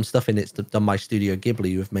some stuff in it's done by Studio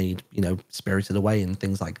Ghibli, who have made, you know, Spirited Away and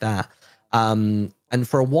things like that. And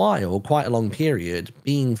for a while, quite a long period,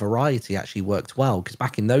 being variety actually worked well, because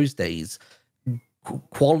back in those days,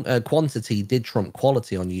 quantity did trump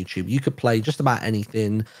quality on YouTube. You could play just about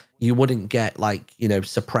anything. You wouldn't get, like, you know,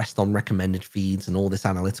 suppressed on recommended feeds and all this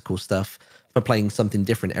analytical stuff for playing something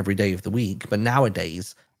different every day of the week. But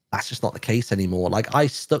nowadays, that's just not the case anymore. Like, I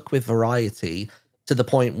stuck with variety to the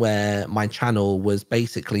point where my channel was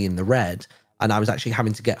basically in the red, and I was actually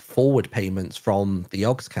having to get forward payments from the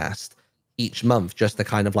Yogscast each month just to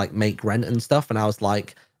kind of like make rent and stuff. And I was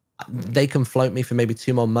like, they can float me for maybe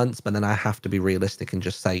 2 more months, but then I have to be realistic and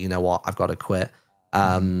just say, you know what, I've got to quit,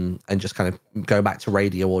 and just kind of go back to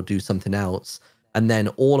radio or do something else. And then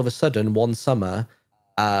all of a sudden, one summer,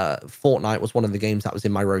 Fortnite was one of the games that was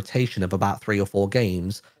in my rotation of about 3 or 4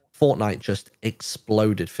 games. Fortnite just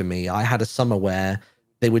exploded for me. I had a summer where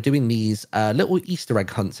they were doing these little Easter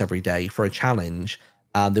egg hunts every day for a challenge.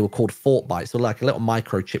 They were called Fort Bites. So like a little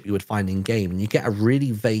microchip you would find in game, and you get a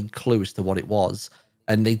really vague clue as to what it was.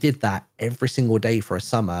 And they did that every single day for a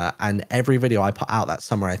summer. And every video I put out that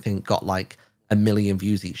summer, I think, got like 1 million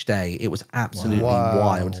views each day. It was absolutely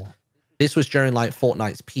wild. This was during like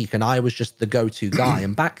Fortnite's peak, and I was just the go-to guy.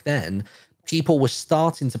 And back then, people were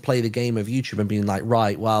starting to play the game of YouTube and being like,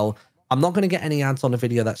 right, well, I'm not going to get any ads on a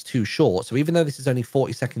video that's too short. So even though this is only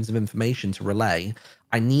 40 seconds of information to relay,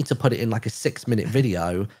 I need to put it in like a 6-minute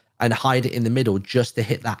video and hide it in the middle just to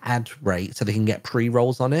hit that ad rate so they can get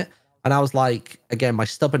pre-rolls on it. And I was like, again, my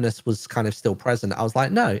stubbornness was kind of still present. I was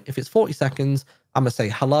like, no, if it's 40 seconds, I'm going to say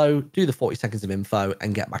hello, do the 40 seconds of info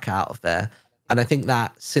and get back out of there. And I think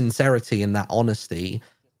that sincerity and that honesty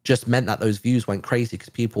just meant that those views went crazy, because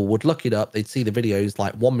people would look it up, they'd see the videos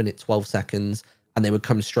like 1 minute, 12 seconds, and they would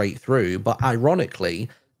come straight through. But ironically,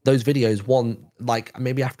 those videos, like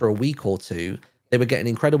maybe after a week or two, they were getting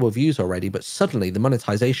incredible views already, but suddenly the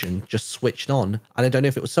monetization just switched on. And I don't know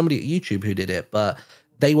if it was somebody at YouTube who did it, but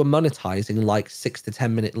they were monetizing like 6 to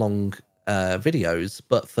 10 minute long videos,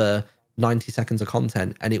 but for 90 seconds of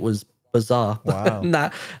content. And it was bizarre. Wow.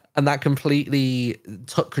 and that completely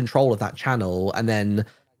took control of that channel. And then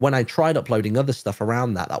when I tried uploading other stuff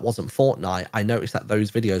around that wasn't Fortnite, I noticed that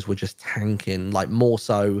those videos were just tanking, like more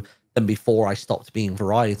so than before I stopped being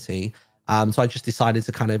variety. So I just decided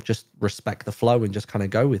to kind of just respect the flow and just kind of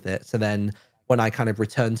go with it. So then when I kind of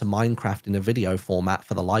returned to Minecraft in a video format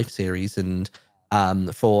for the life series, and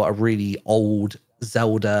for a really old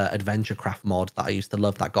Zelda adventure craft mod that I used to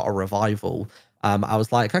love that got a revival, I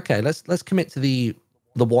was like, okay, let's commit to the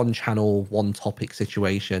one channel, one topic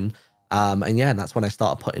situation. And yeah, that's when I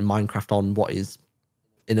started putting Minecraft on what is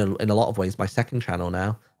in a lot of ways my second channel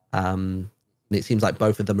now. And it seems like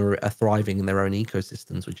both of them are thriving in their own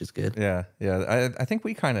ecosystems, which is good. Yeah. I think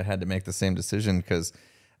we kind of had to make the same decision, because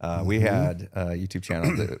we had a YouTube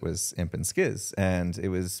channel that was Imp and Skizz, and it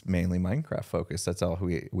was mainly Minecraft focused. That's all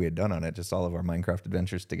we had done on it, just all of our Minecraft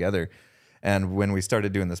adventures together. And when we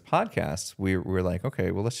started doing this podcast, we were like, okay,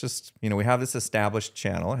 well, let's just, we have this established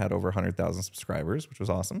channel. It had over 100,000 subscribers, which was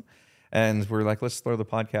awesome. And we're like, let's throw the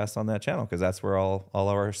podcast on that channel, because that's where all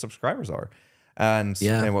our subscribers are. And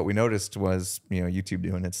what we noticed was, YouTube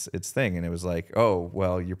doing its thing. And it was like, oh,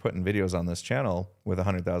 well, you're putting videos on this channel with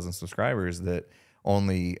 100,000 subscribers that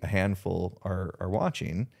only a handful are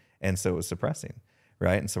watching. And so it was suppressing.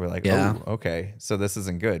 Right. And so we're like, oh, okay, so this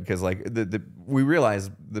isn't good. Because like we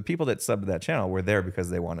realized the people that subbed to that channel were there because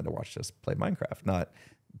they wanted to watch us play Minecraft, not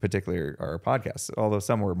particularly our podcasts. Although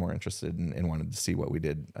some were more interested and wanted to see what we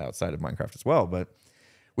did outside of Minecraft as well. But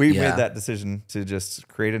we made that decision to just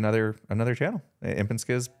create another channel, Imp and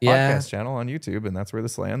Skizz podcast channel on YouTube. And that's where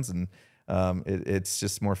this lands. And it's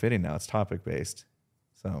just more fitting now. It's topic based.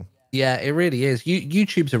 So. Yeah, it really is.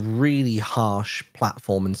 YouTube's a really harsh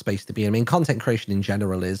platform and space to be in. I mean, content creation in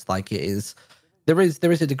general is like, it is. There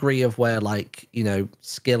is a degree of where, like,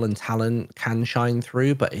 skill and talent can shine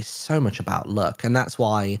through, but it's so much about luck. And that's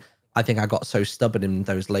why I think I got so stubborn in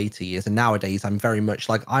those later years. And nowadays I'm very much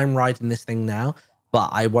like, I'm riding this thing now, but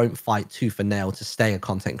I won't fight tooth and nail to stay a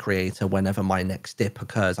content creator. Whenever my next dip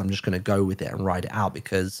occurs, I'm just going to go with it and ride it out,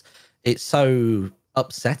 because it's so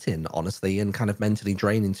upsetting, honestly, and kind of mentally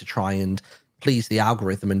draining to try and please the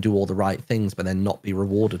algorithm and do all the right things, but then not be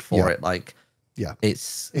rewarded for it. Like, I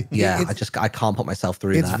can't put myself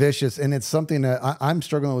through that. It's vicious, and it's something that I'm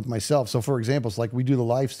struggling with myself. So for example, it's like we do the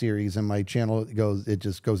live series and my channel it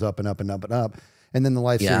just goes up and up and up and up. And then the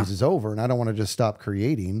live series is over and I don't want to just stop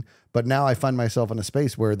creating. But now I find myself in a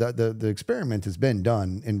space where the experiment has been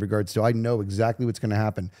done in regards to, I know exactly what's going to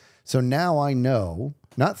happen. So now I know,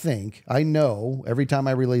 I know every time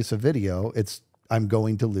I release a video, I'm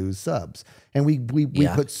going to lose subs. And we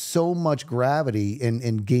put so much gravity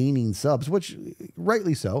in gaining subs, which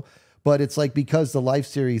rightly so. But it's like, because the live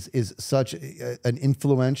series is such an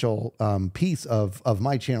influential piece of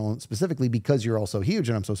my channel, specifically because you're all so huge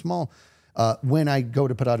and I'm so small. When I go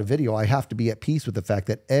to put out a video, I have to be at peace with the fact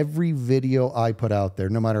that every video I put out there,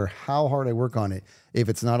 no matter how hard I work on it, if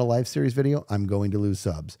it's not a live series video, I'm going to lose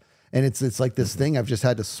subs. And it's like this thing, I've just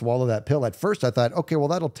had to swallow that pill. At first I thought, okay, well,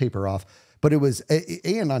 that'll taper off. But it was,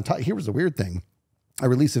 and on top, here was the weird thing. I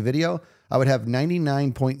release a video, I would have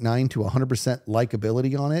 99.9 to 100%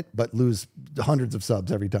 likability on it, but lose hundreds of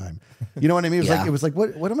subs every time. You know what I mean? It was like,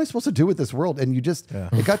 what am I supposed to do with this world? And you just,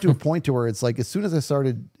 it got to a point to where it's like, as soon as I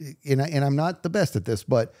started, and I'm not the best at this,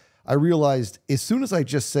 but I realized as soon as I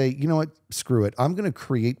just say, you know what, screw it, I'm going to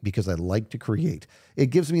create because I like to create.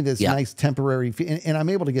 It gives me this nice temporary, and I'm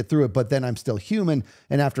able to get through it, but then I'm still human.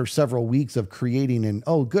 And after several weeks of creating and,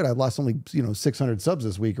 oh, good, I lost only, 600 subs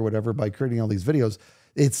this week or whatever by creating all these videos.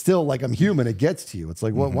 It's still like, I'm human. It gets to you. It's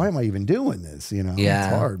like, why am I even doing this? It's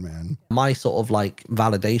hard, man. My sort of like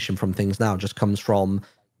validation from things now just comes from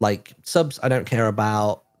like subs I don't care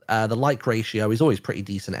about. The like ratio is always pretty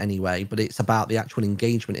decent anyway, but it's about the actual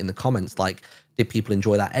engagement in the comments. Like, did people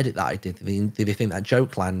enjoy that edit that I did? Did they think that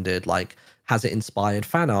joke landed? Like, has it inspired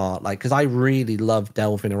fan art? Like, because I really love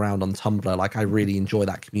delving around on Tumblr. Like, I really enjoy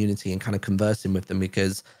that community and kind of conversing with them,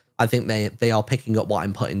 because I think they are picking up what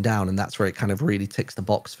I'm putting down, and that's where it kind of really ticks the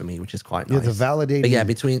box for me, which is quite nice. Yeah, the validating. But yeah,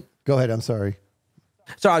 between. Go ahead. I'm sorry.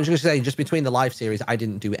 So I was just saying, just between the live series, I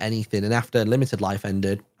didn't do anything, and after Limited Life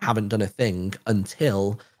ended, haven't done a thing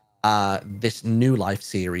until this new life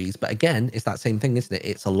series. But again, it's that same thing, isn't it?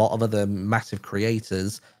 It's a lot of other massive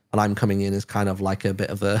creators, and I'm coming in as kind of like a bit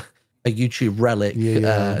of a YouTube relic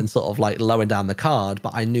and sort of like lowering down the card.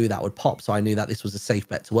 But I knew that would pop, so I knew that this was a safe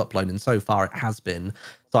bet to upload, and so far it has been.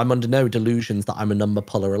 So I'm under no delusions that I'm a number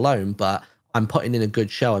puller alone, but I'm putting in a good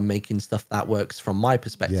show and making stuff that works from my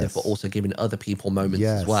perspective, but also giving other people moments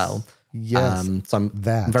as well. Yes. So I'm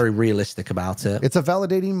very realistic about it. It's a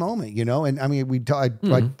validating moment, and I mean, I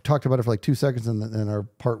talked about it for like 2 seconds in our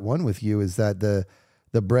part one with you, is that the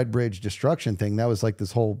bread bridge destruction thing, that was like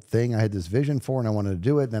this whole thing I had this vision for and I wanted to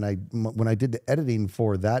do it. And then when I did the editing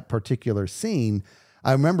for that particular scene,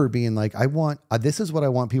 I remember being like, this is what I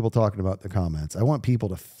want people talking about in the comments. I want people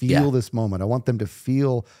to feel this moment. I want them to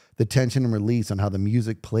feel the tension and release on how the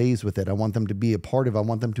music plays with it. I want them to be a part of it. I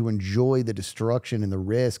want them to enjoy the destruction and the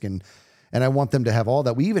risk. And I want them to have all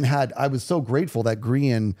that. We even had, I was so grateful that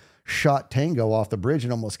Grian shot Tango off the bridge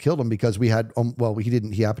and almost killed him, because we had,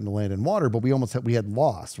 he happened to land in water, but we had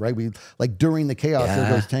lost, right? We, like, during the chaos, there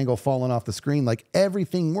goes Tango falling off the screen, like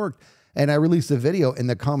everything worked. And I released a video in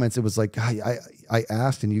the comments. It was like, I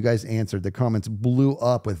asked and you guys answered. The comments blew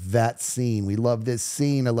up with that scene. We love this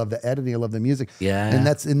scene. I love the editing. I love the music. Yeah. And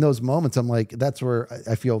that's in those moments, I'm like, that's where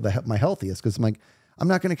I feel my healthiest, because I'm like, I'm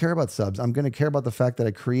not going to care about subs. I'm going to care about the fact that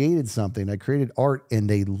I created something. I created art and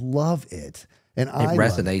they love it. And it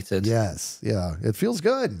resonated. Yes. Yeah. It feels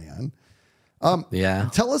good, man.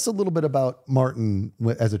 Tell us a little bit about Martyn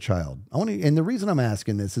as a child. And the reason I'm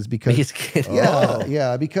asking this is because,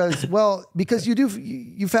 because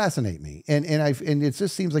you fascinate me, and it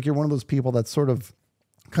just seems like you're one of those people that's sort of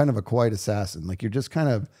kind of a quiet assassin. Like, you're kind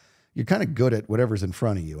of good at whatever's in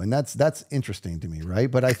front of you, and that's interesting to me, right?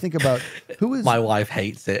 But I think about who is my wife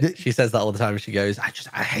hates it. She says that all the time. She goes,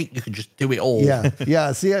 I hate you can just do it all.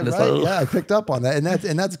 Yeah. See, right? Yeah, I picked up on that, and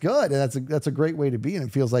that's good, and that's a great way to be. And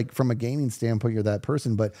it feels like from a gaming standpoint, you're that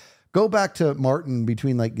person. But go back to Martyn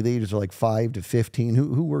between like the ages of like 5 to 15.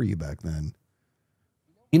 Who were you back then?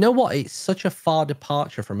 You know what? It's such a far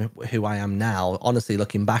departure from who I am now, honestly,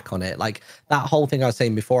 looking back on it. Like, that whole thing I was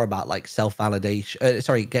saying before about like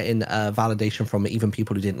self-validation, getting validation from even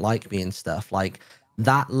people who didn't like me and stuff. Like,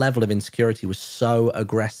 that level of insecurity was so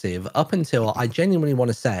aggressive up until, I genuinely want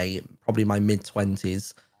to say, probably my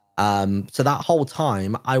mid-20s. So that whole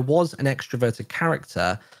time, I was an extroverted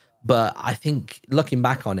character, But I think looking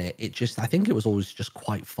back on it, I think it was always just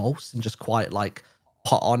quite false and just quite like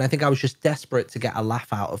put on. I think I was just desperate to get a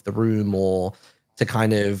laugh out of the room or to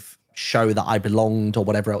kind of show that I belonged or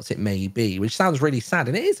whatever else it may be, which sounds really sad.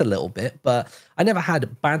 And it is a little bit, but I never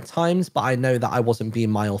had bad times, but I know that I wasn't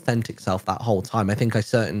being my authentic self that whole time. I think I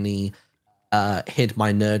certainly hid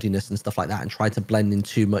my nerdiness and stuff like that and tried to blend in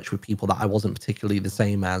too much with people that I wasn't particularly the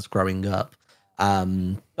same as growing up.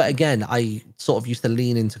 But again, I sort of used to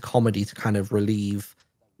lean into comedy to kind of relieve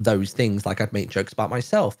those things. Like I'd make jokes about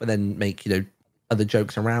myself, but then make, other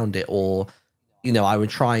jokes around it. Or, I would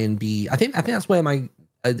try and be, I think that's where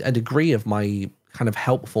a degree of my kind of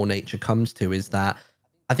helpful nature comes to, is that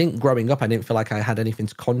I think growing up, I didn't feel like I had anything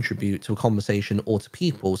to contribute to a conversation or to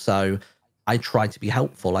people. So I tried to be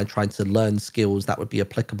helpful. I tried to learn skills that would be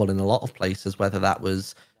applicable in a lot of places, whether that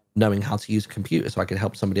was knowing how to use a computer so I could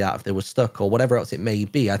help somebody out if they were stuck or whatever else it may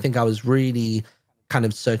be. I think I was really kind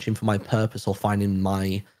of searching for my purpose or finding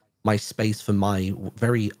my space for my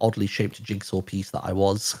very oddly shaped jigsaw piece that I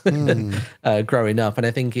was growing up. And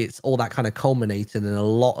I think it's all that kind of culminated in a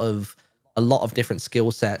lot of different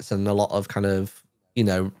skill sets and a lot of kind of,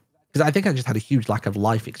 because I think I just had a huge lack of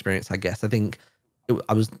life experience, I guess. I think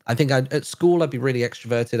at school, I'd be really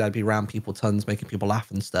extroverted. I'd be around people tons, making people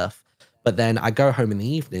laugh and stuff. But then I go home in the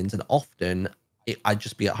evenings and often I'd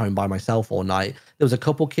just be at home by myself all night. There was a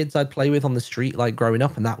couple kids I'd play with on the street, like growing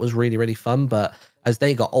up, and that was really, really fun. But as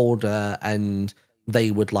they got older and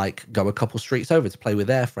they would like go a couple streets over to play with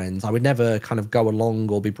their friends, I would never kind of go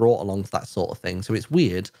along or be brought along to that sort of thing. So it's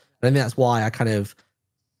weird. And I think that's why I kind of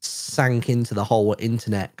sank into the whole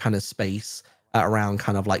internet kind of space at around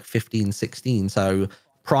kind of like 15, 16. So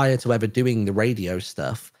prior to ever doing the radio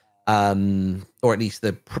stuff, or at least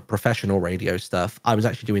the professional radio stuff, I was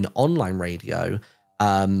actually doing online radio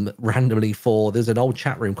randomly there's an old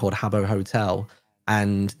chat room called Habbo Hotel,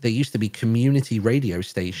 and there used to be community radio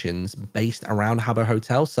stations based around Habbo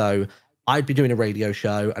Hotel. So I'd be doing a radio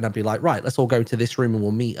show and I'd be like, right, let's all go to this room and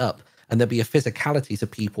we'll meet up. And there'd be a physicality to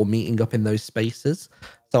people meeting up in those spaces.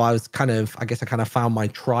 So I kind of found my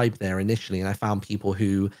tribe there initially, and I found people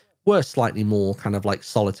who were slightly more kind of like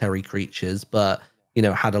solitary creatures, but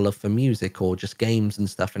had a love for music or just games and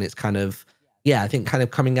stuff. And it's kind of, I think kind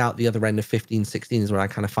of coming out the other end of 15, 16 is where I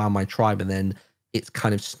kind of found my tribe, and then it's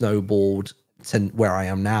kind of snowballed to where I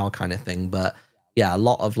am now kind of thing. But yeah, a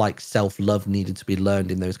lot of like self-love needed to be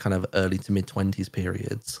learned in those kind of early to mid 20s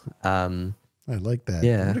periods. I like that.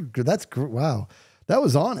 Yeah. That's wow. That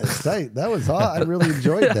was honest. I really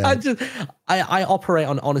enjoyed that. I operate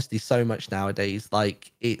on honesty so much nowadays.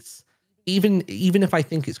 Like it's even if I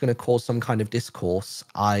think it's going to cause some kind of discourse,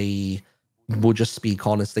 I will just speak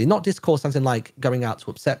honestly. Not discourse as in like going out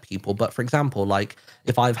to upset people, but for example, like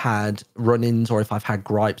if I've had run-ins or if I've had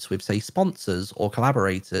gripes with, say, sponsors or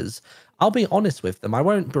collaborators, I'll be honest with them. I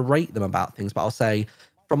won't berate them about things, but I'll say,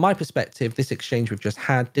 from my perspective, this exchange we've just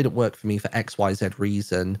had didn't work for me for XYZ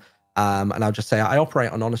reason. And I'll just say, I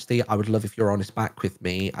operate on honesty. I would love if you're honest back with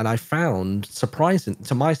me. And I found,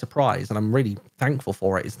 to my surprise, and I'm really thankful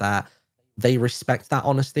for it, is that they respect that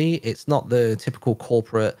honesty. It's not the typical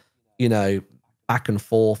corporate, back and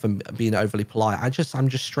forth and being overly polite. I'm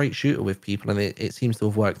just straight shooter with people, and it seems to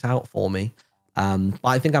have worked out for me. But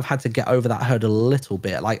I think I've had to get over that hurdle a little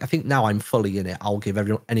bit. Like, I think now I'm fully in it. I'll give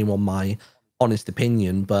anyone my honest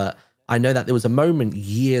opinion, but I know that there was a moment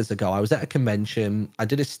years ago. I was at a convention. I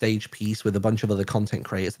did a stage piece with a bunch of other content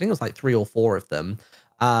creators. I think it was like 3 or 4 of them.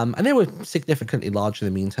 And they were significantly larger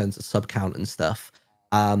than me in terms of sub count and stuff.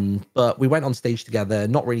 But we went on stage together,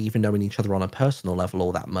 not really even knowing each other on a personal level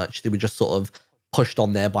all that much. They were just sort of pushed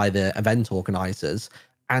on there by the event organizers.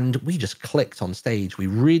 And we just clicked on stage. We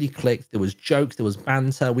really clicked. There was jokes, there was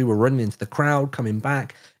banter. We were running into the crowd, coming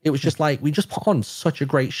back. It was just like, we just put on such a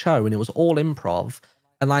great show, and it was all improv.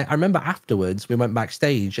 And like, I remember afterwards, we went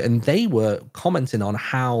backstage and they were commenting on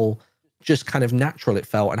how just kind of natural it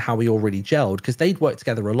felt and how we all really gelled, because they'd worked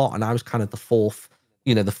together a lot. And I was kind of the fourth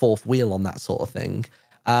wheel on that sort of thing.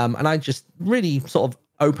 And I just really sort of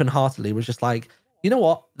open-heartedly was just like, you know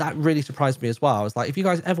what? That really surprised me as well. I was like, if you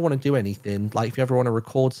guys ever want to do anything, like if you ever want to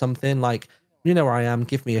record something, like, you know where I am,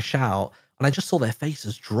 give me a shout. And I just saw their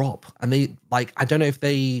faces drop. And they, like, I don't know if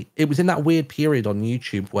it was in that weird period on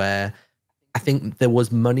YouTube where I think there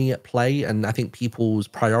was money at play, and I think people's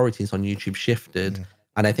priorities on YouTube shifted. Mm.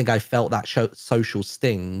 And I think I felt that social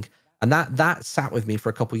sting, and that sat with me for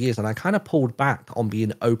a couple of years. And I kind of pulled back on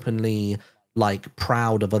being openly like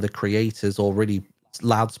proud of other creators or really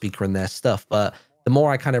loudspeaker in their stuff. But the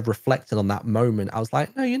more I kind of reflected on that moment, I was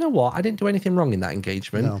like, no, you know what? I didn't do anything wrong in that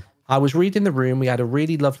engagement. No. I was reading the room. We had a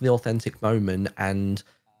really lovely, authentic moment. And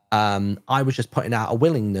I was just putting out a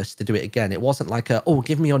willingness to do it again. It wasn't like oh,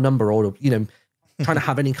 give me your number, or, you know, trying to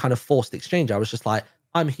have any kind of forced exchange. I was just like,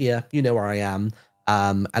 I'm here, you know where I am.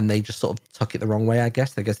 And they just sort of took it the wrong way, I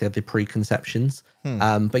guess. I guess they had the preconceptions.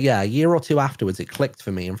 But yeah, a year or two afterwards, it clicked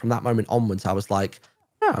for me. And from that moment onwards, I was like,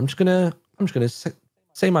 yeah, I'm just gonna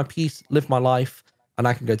say my piece, live my life, and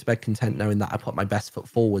I can go to bed content knowing that I put my best foot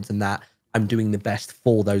forwards and that I'm doing the best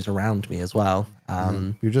for those around me as well.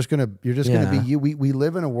 You're just gonna be you. We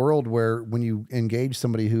live in a world where when you engage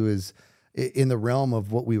somebody who is in the realm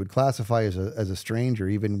of what we would classify as a stranger,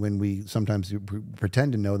 even when we sometimes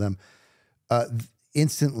pretend to know them,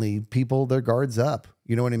 instantly people, their guards up.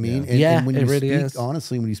 You know what I mean? And when you speak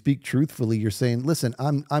honestly, when you speak truthfully, you're saying, listen,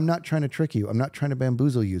 I'm not trying to trick you. I'm not trying to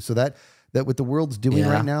bamboozle you. So that what the world's doing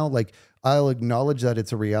right now, like, I'll acknowledge that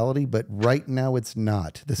it's a reality, but right now it's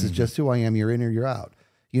not. This is just who I am. You're in or you're out,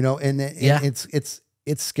 you know? And it's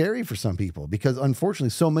scary for some people because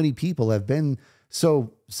unfortunately so many people have been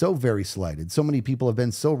so very slighted. So many people have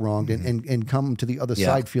been so wronged and come to the other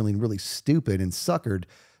side feeling really stupid and suckered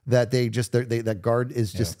that that guard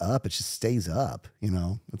is just up. It just stays up, you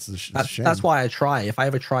know. It's a shame. That's why I try. If I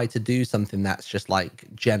ever try to do something that's just like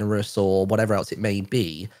generous or whatever else it may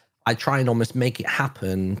be, I try and almost make it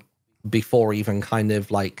happen before even kind of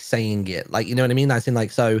like saying it, like, you know what I mean? As in, like,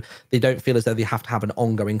 so they don't feel as though they have to have an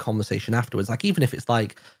ongoing conversation afterwards. Like, even if it's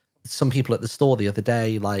like some people at the store the other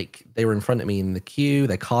day, like, they were in front of me in the queue,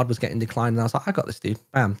 their card was getting declined, and I was like, I got this, dude.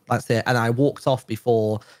 Bam, that's it. And I walked off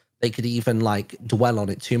before they could even like dwell on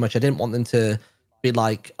it too much. I didn't want them to be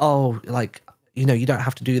like, oh, like, you know, you don't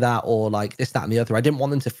have to do that, or like this, that, and the other. I didn't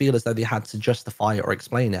want them to feel as though they had to justify it or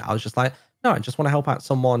explain it. I was just like, no, I just want to help out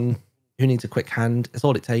someone who needs a quick hand. It's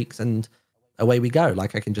all it takes, and away we go.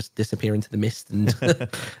 Like, I can just disappear into the mist and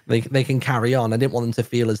they can carry on. I didn't want them to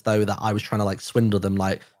feel as though that I was trying to like swindle them,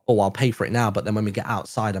 like, oh, I'll pay for it now, but then when we get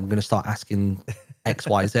outside, I'm going to start asking X,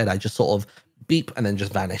 Y, Z. I just sort of beep and then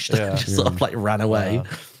just vanished. Just sort of like ran away.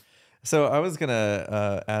 So I was going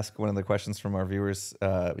to ask one of the questions from our viewers.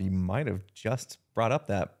 You might have just brought up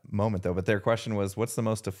that moment though, but their question was, what's the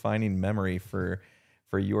most defining memory for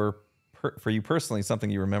you personally, something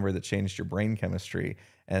you remember that changed your brain chemistry?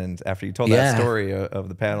 And after you told that story of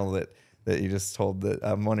the panel that you just told, that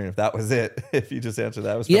I'm wondering if that was it. If you just answered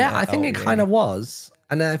that, was I think it kind of was.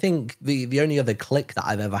 And I think the only other click that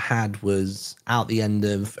I've ever had was out the end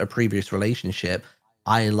of a previous relationship.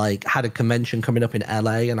 I like had a convention coming up in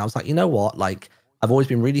LA, and I was like, you know what? Like, I've always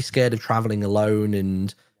been really scared of traveling alone,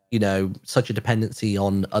 and, you know, such a dependency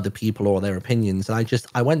on other people or their opinions. And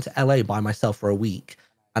I went to LA by myself for a week,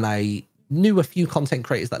 and I knew a few content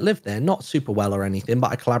creators that lived there, not super well or anything,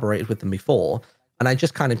 but I collaborated with them before. And I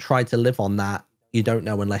just kind of tried to live on that. You don't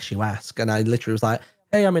know unless you ask. And I literally was like,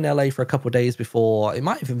 hey, I'm in LA for a couple of days before. It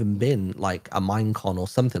might have even been like a Minecon or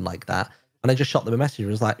something like that. And I just shot them a message. It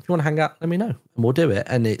was like, if you want to hang out, let me know and we'll do it.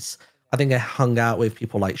 And I think I hung out with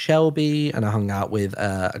people like Shelby, and I hung out with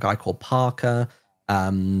a guy called Parker.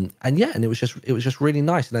 And it was just really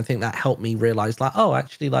nice. And I think that helped me realize, like, oh,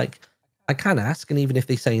 actually, like, I can ask. And even if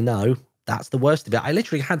they say no, that's the worst of it. I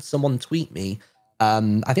literally had someone tweet me,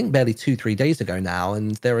 I think barely 2-3 days ago now,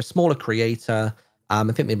 and they're a smaller creator. I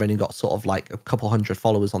think they've only got sort of like a couple hundred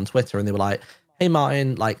followers on Twitter, and they were like, hey,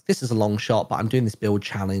 Martyn, like, this is a long shot, but I'm doing this build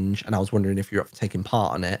challenge, and I was wondering if you're up for taking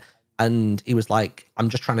part on it. And he was like, I'm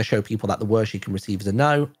just trying to show people that the worst you can receive is a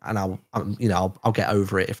no, and I'll get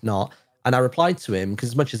over it if not. And I replied to him, because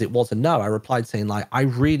as much as it was a no, I replied saying, like, I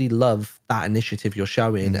really love that initiative you're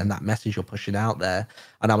showing and that message you're pushing out there.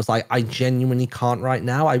 And I was like, I genuinely can't right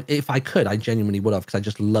now. If I could, I genuinely would have, because I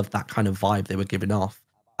just loved that kind of vibe they were giving off.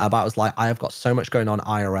 But I was like, I have got so much going on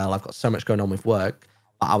IRL. I've got so much going on with work.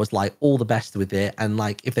 But I was like, all the best with it. And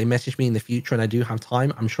like, if they message me in the future and I do have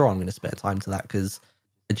time, I'm sure I'm going to spare time to that, because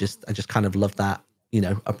I just kind of love that, you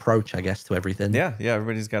know, approach, I guess, to everything. Yeah.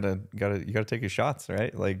 Everybody's you gotta take your shots,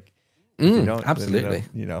 right? Like, if you don't, absolutely.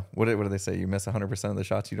 You know, what do they say? You miss 100% of the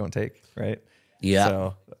shots you don't take, right? Yeah,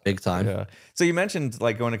 so, big time. Yeah. So you mentioned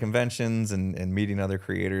like going to conventions and meeting other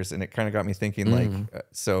creators, and it kind of got me thinking, like,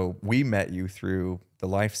 so we met you through the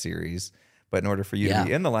Life series, but in order for you to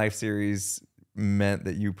be in the Life series meant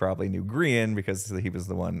that you probably knew Grian, because he was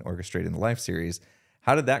the one orchestrating the Life series.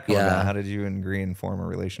 How did that come about? How did you and Grian form a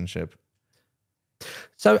relationship?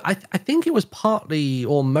 So I think it was partly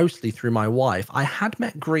or mostly through my wife. I had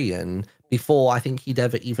met Grian before I think he'd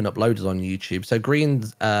ever even uploaded on YouTube. So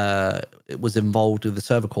Grian was involved with a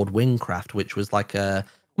server called Wingcraft, which was like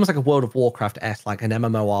almost like a World of Warcraft-esque, like an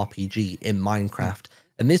MMORPG in Minecraft.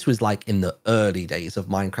 And this was like in the early days of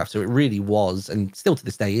Minecraft. So it really was, and still to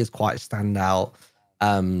this day is, quite a standout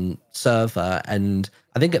server. And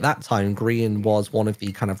I think at that time, Grian was one of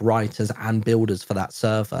the kind of writers and builders for that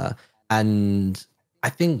server. And I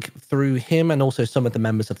think through him and also some of the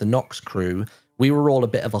members of the Nox crew, we were all a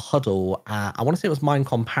bit of a huddle at, I want to say it was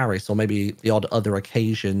Minecon Paris, or maybe the odd other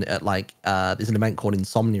occasion at like, there's an event called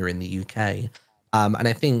Insomnia in the UK. And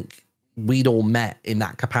I think we'd all met in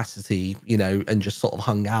that capacity, you know, and just sort of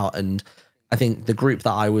hung out. And I think the group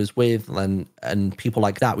that I was with and people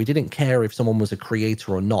like that, we didn't care if someone was a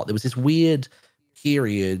creator or not. There was this weird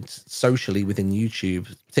period socially within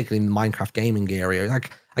YouTube, particularly in the Minecraft gaming area.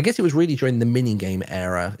 Like, I guess it was really during the mini game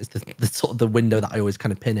era is the sort of the window that I always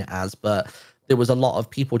kind of pin it as. But there was a lot of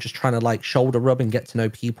people just trying to like shoulder rub and get to know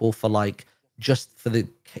people for like, just for the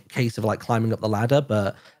case of like climbing up the ladder.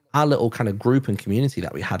 But our little kind of group and community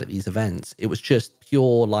that we had at these events, it was just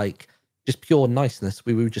pure, like, just pure niceness.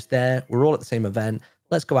 We were just there. We're all at the same event.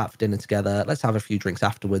 Let's go out for dinner together. Let's have a few drinks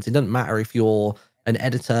afterwards. It doesn't matter if you're an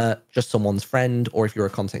editor, just someone's friend, or if you're a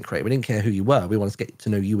content creator. We didn't care who you were. We wanted to get to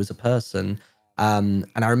know you as a person. And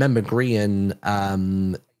I remember Grian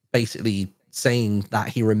basically saying that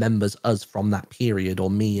he remembers us from that period, or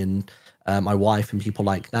me and my wife and people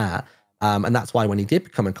like that. And that's why when he did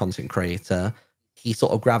become a content creator, he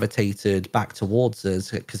sort of gravitated back towards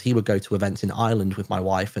us, because he would go to events in Ireland with my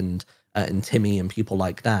wife and Timmy and people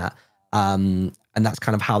like that. And that's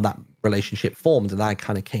kind of how that relationship formed. And I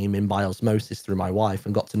kind of came in by osmosis through my wife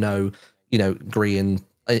and got to know, you know, Grian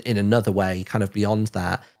in another way, kind of beyond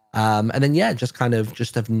that. And then, yeah, just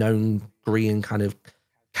have known Grian kind of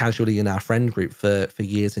casually in our friend group for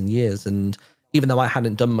years and years. And even though I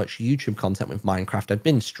hadn't done much YouTube content with Minecraft, I'd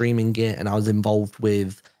been streaming it, and I was involved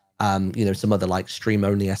with, you know, some other like stream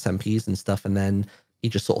only SMPs and stuff. And then he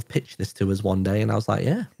just sort of pitched this to us one day, and I was like,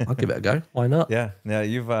 yeah, I'll give it a go. Why not? Yeah. Now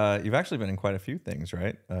you've actually been in quite a few things,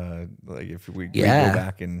 right? Like if we go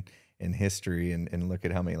back in history and look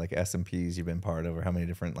at how many like SMPs you've been part of, or how many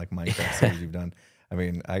different like Minecraft series you've done. I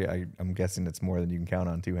mean, I'm guessing it's more than you can count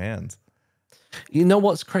on two hands. You know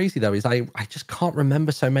what's crazy though is I just can't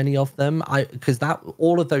remember so many of them. Because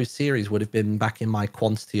all of those series would have been back in my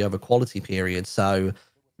quantity over quality period. So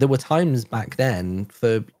there were times back then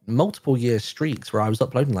for multiple year streaks where I was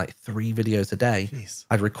uploading like 3 videos a day. Jeez.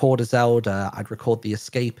 I'd record a Zelda, I'd record The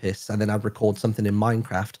Escapists, and then I'd record something in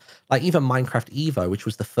Minecraft. Like even Minecraft Evo, which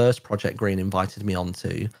was the first project Green invited me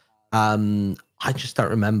onto. I just don't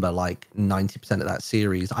remember like 90% of that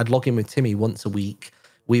series. I'd log in with Timmy once a week.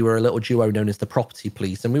 We were a little duo known as the Property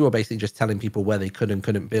Police, and we were basically just telling people where they could and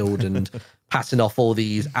couldn't build and passing off all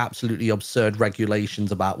these absolutely absurd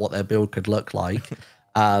regulations about what their build could look like.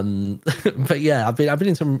 But yeah, I've been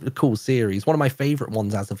in some cool series. One of my favorite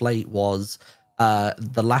ones as of late was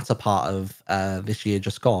the latter part of this year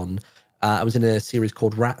just gone. I was in a series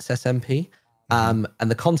called Rats SMP, and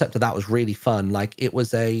the concept of that was really fun. Like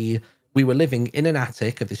we were living in an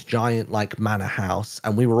attic of this giant like manor house,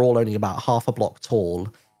 and we were all only about half a block tall.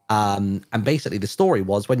 And basically the story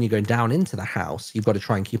was when you're going down into the house, you've got to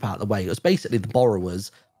try and keep out of the way. It was basically the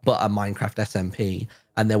Borrowers, but a Minecraft SMP.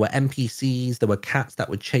 And there were NPCs, there were cats that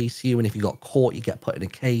would chase you. And if you got caught, you get put in a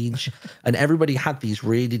cage. And everybody had these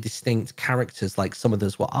really distinct characters. Like some of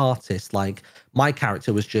those were artists. Like my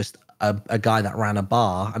character was just a guy that ran a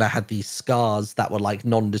bar, and I had these scars that were like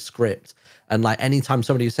nondescript. And like anytime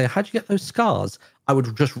somebody would say, how'd you get those scars? I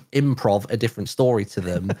would just improv a different story to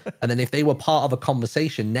them. And then if they were part of a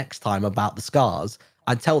conversation next time about the scars,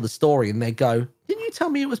 I'd tell the story and they'd go, didn't you tell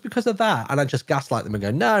me it was because of that? And I'd just gaslight them and go,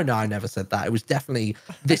 no, I never said that. It was definitely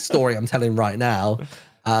this story I'm telling right now.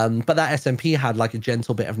 But that SMP had like a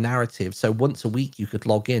gentle bit of narrative. So once a week you could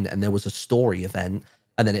log in and there was a story event.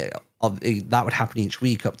 And then that would happen each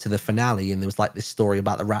week up to the finale. And there was like this story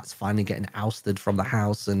about the rats finally getting ousted from the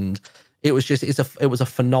house. And it was just, it was a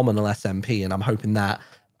phenomenal SMP. And I'm hoping that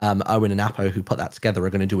Owen and Apo, who put that together, are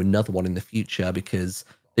going to do another one in the future, because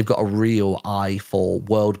they've got a real eye for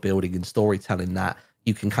world building and storytelling that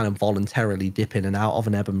you can kind of voluntarily dip in and out of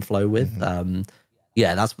an ebb and flow with.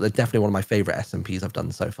 Yeah, that's definitely one of my favorite SMPs I've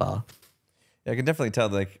done so far. Yeah, I can definitely tell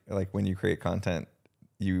like when you create content,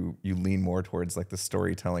 you lean more towards like the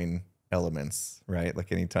storytelling elements, right?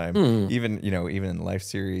 Like anytime, even in life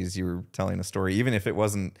series, you were telling a story, even if it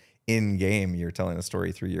wasn't in game, you're telling a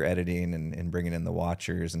story through your editing and bringing in the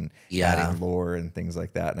watchers and adding lore and things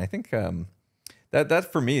like that. And I think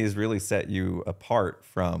that for me has really set you apart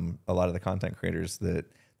from a lot of the content creators that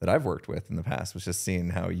I've worked with in the past, was just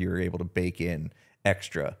seeing how you're able to bake in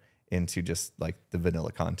extra into just like the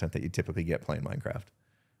vanilla content that you typically get playing Minecraft.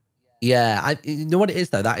 Yeah, you know what it is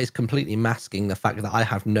though? That is completely masking the fact that I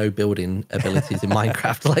have no building abilities in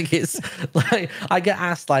Minecraft. Like it's like I get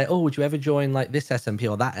asked like, oh, would you ever join like this SMP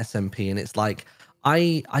or that SMP? And it's like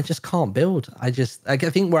I just can't build. I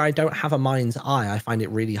think where I don't have a mind's eye, I find it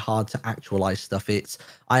really hard to actualize stuff.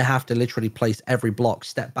 I have to literally place every block,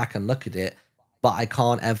 step back and look at it, but I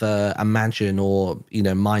can't ever imagine or,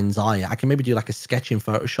 mind's eye. I can maybe do like a sketch in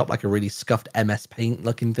Photoshop, like a really scuffed MS Paint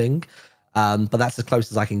looking thing. But that's as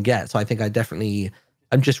close as I can get. So I think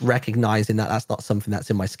I'm just recognizing that that's not something that's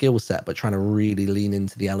in my skill set, but trying to really lean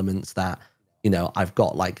into the elements that, I've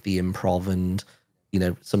got, like the improv and,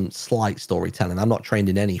 some slight storytelling. I'm not trained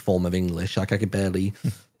in any form of English. Like I could barely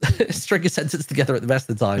string a sentence together at the best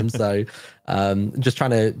of the time. So just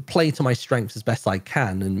trying to play to my strengths as best I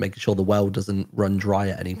can and making sure the well doesn't run dry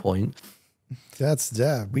at any point.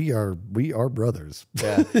 We are brothers.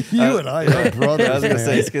 Yeah. You and I are brothers. I was gonna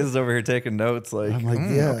say man. Skizz is over here taking notes. Like, I'm like,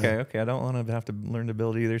 okay. I don't want to have to learn to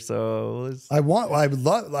build either. So I would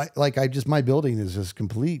love, my building is just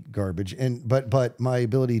complete garbage. But my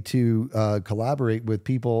ability to collaborate with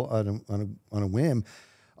people on a whim,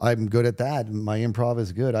 I'm good at that. My improv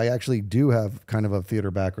is good. I actually do have kind of a theater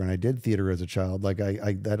background. I did theater as a child. Like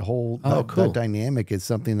that dynamic is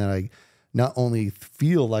something that I not only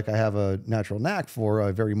feel like I have a natural knack for,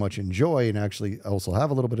 I very much enjoy, and actually also have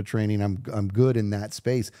a little bit of training. I'm good in that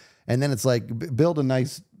space. And then it's like build a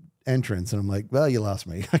nice entrance, and I'm like, well, you lost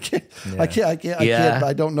me. I can't.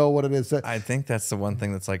 I don't know what it is. I think that's the one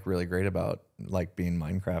thing that's like really great about like being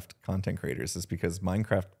Minecraft content creators is because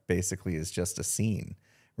Minecraft basically is just a scene.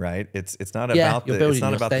 Right. It's not about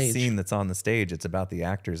the scene that's on the stage. It's about the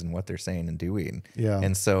actors and what they're saying and doing. Yeah.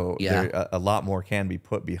 And so a lot more can be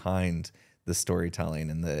put behind the storytelling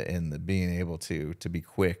and the being able to be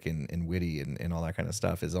quick and witty and all that kind of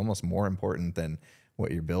stuff is almost more important than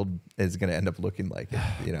what your build is going to end up looking like,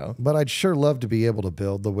 But I'd sure love to be able to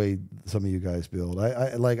build the way some of you guys build.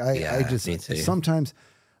 I just sometimes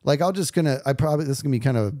like this is going to be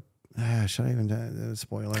kind of, should I even do a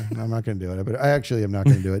spoiler? I'm not going to do it, but I actually am not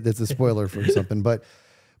going to do it. It's a spoiler for something, but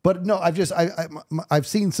no, I've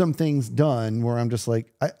seen some things done where I'm just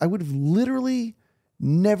like, I would have literally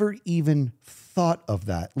never even thought of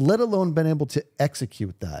that, let alone been able to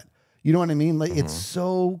execute that. You know what I mean? Like it's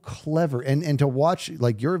so clever, and to watch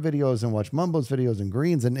like your videos and watch Mumbo's videos and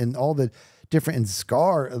Green's and all the different and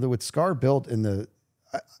Scar with Scar built in the.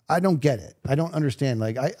 I don't get it. I don't understand.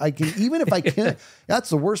 Like I can, even if I can, that's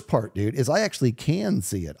the worst part, dude, is I actually can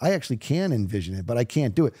see it. I actually can envision it, but I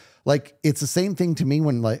can't do it. Like it's the same thing to me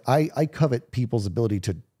when like I covet people's ability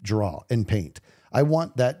to draw and paint. I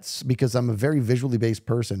want that because I'm a very visually based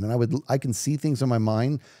person, and I can see things in my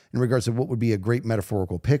mind in regards to what would be a great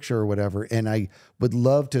metaphorical picture or whatever. And I would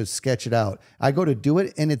love to sketch it out. I go to do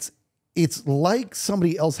it, and it's like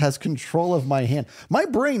somebody else has control of my hand. My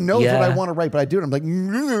brain knows what I want to write, but I do it. I'm like,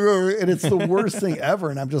 and it's the worst thing ever.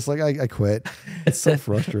 And I'm just like, I quit. It's so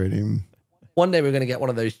frustrating. One day we're going to get one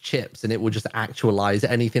of those chips and it will just actualize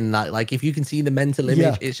anything that, like, if you can see the mental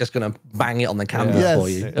image, it's just going to bang it on the canvas for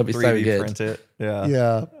you. It'll be so good. Print it.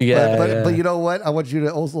 But you know what? I want you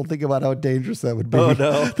to also think about how dangerous that would be. Oh,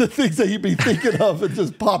 no. The things that you'd be thinking of, it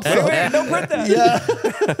just pops up. Wait, don't print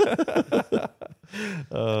that. Yeah.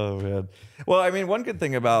 Oh man. Well, I mean, one good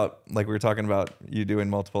thing about, like we were talking about you doing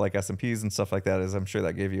multiple like SMPs and stuff like that is I'm sure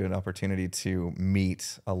that gave you an opportunity to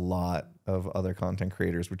meet a lot of other content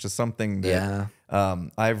creators, which is something that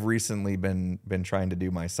I've recently been trying to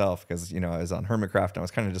do myself because, I was on Hermitcraft and I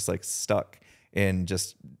was kind of just like stuck in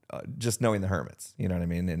just knowing the hermits, you know what I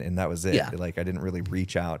mean? And that was it. Yeah. Like I didn't really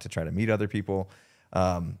reach out to try to meet other people.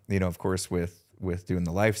 Of course, with doing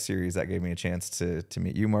the life series, that gave me a chance to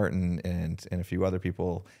meet you, Martyn, and a few other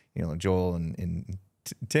people, Joel and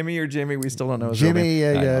Timmy or Jimmy. We still don't know his real Jimmy,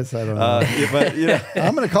 name. I don't know. But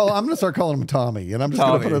I'm gonna start calling him Tommy, and I'm just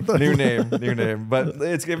Tommy, gonna put new name. But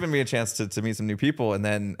it's given me a chance to meet some new people, and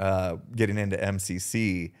then getting into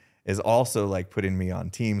MCC is also like putting me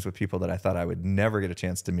on teams with people that I thought I would never get a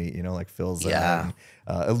chance to meet, like Phil's and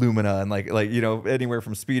Illumina and like anywhere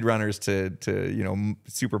from speedrunners to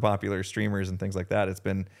super popular streamers and things like that. It's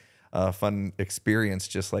been a fun experience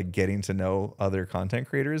just like getting to know other content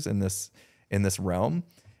creators in this realm.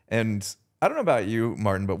 And I don't know about you,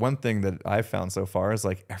 Martyn, but one thing that I've found so far is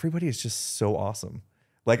like everybody is just so awesome.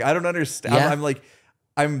 Like I don't understand. Yeah.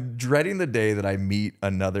 I'm dreading the day that I meet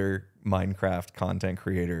another Minecraft content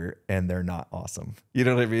creator and they're not awesome. You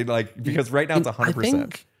know what I mean? Like, because right now it's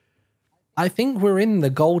 100%. I think we're in the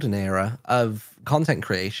golden era of content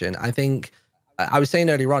creation. I think I was saying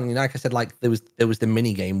earlier on, like I said, like there was the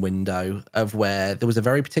mini game window of where there was a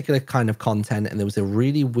very particular kind of content and there was a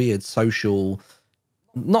really weird social,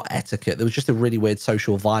 not etiquette, there was just a really weird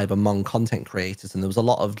social vibe among content creators. And there was a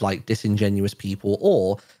lot of like disingenuous people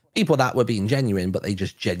or people that were being genuine, but they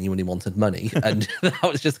just genuinely wanted money. And that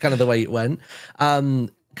was just kind of the way it went.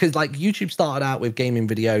 Because like YouTube started out with gaming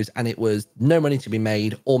videos and it was no money to be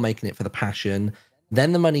made or making it for the passion.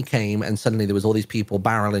 Then the money came and suddenly there was all these people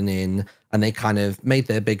barreling in and they kind of made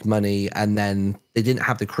their big money, and then they didn't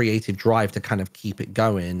have the creative drive to kind of keep it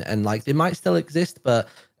going. And like they might still exist, but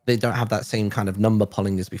they don't have that same kind of number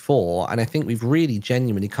pulling as before. And I think we've really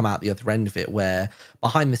genuinely come out the other end of it, where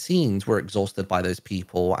behind the scenes we're exhausted by those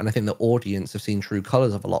people. And I think the audience have seen true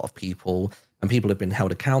colors of a lot of people, and people have been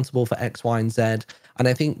held accountable for X, Y, and Z. And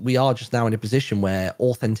I think we are just now in a position where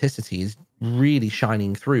authenticity is really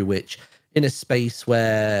shining through, which in a space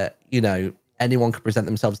where, you know, anyone can present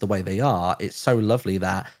themselves the way they are, it's so lovely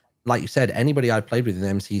that, like you said, anybody I played with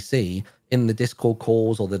in MCC, in the Discord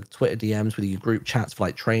calls or the Twitter DMs with your group chats for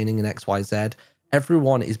like training and XYZ,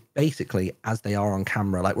 everyone is basically as they are on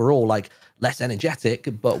camera. Like we're all like less energetic,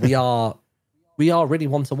 but we are really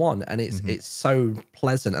one-to-one, and it's so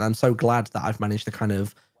pleasant. And I'm so glad that I've managed to kind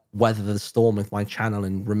of weather the storm with my channel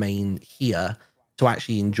and remain here to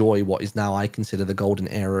actually enjoy what is now I consider the golden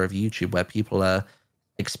era of YouTube, where people are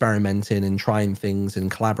experimenting and trying things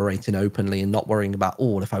and collaborating openly and not worrying about,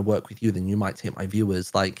 oh, if I work with you, then you might take my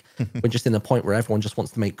viewers. Like we're just in a point where everyone just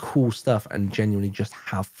wants to make cool stuff and genuinely just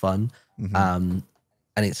have fun. And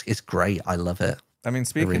it's great. I love it. I mean,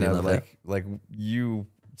 speaking really of like you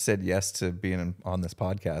said yes to being on this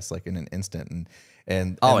podcast, like in an instant,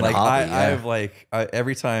 and like I've like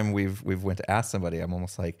every time we've went to ask somebody, I'm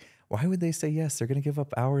almost like, why would they say yes? They're going to give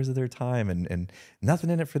up hours of their time and nothing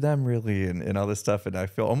in it for them really, and all this stuff. And I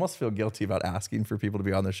almost feel guilty about asking for people to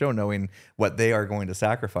be on the show, knowing what they are going to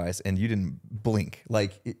sacrifice. And you didn't blink,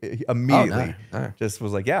 like immediately. Oh, no. Just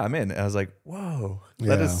was like, yeah, I'm in. And I was like, whoa,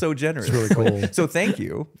 that is so generous. It's really cool. So thank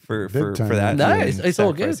you for that. No, it's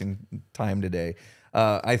all good. Time today.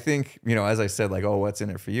 I think, you know, as I said, like, oh, what's in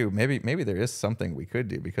it for you? Maybe there is something we could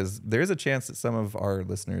do, because there is a chance that some of our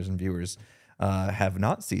listeners and viewers have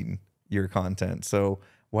not seen your content. So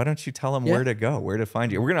why don't you tell them where to go, where to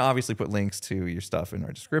find you? We're going to obviously put links to your stuff in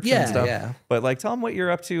our description and stuff. But like, tell them what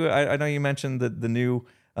you're up to. I know you mentioned the new,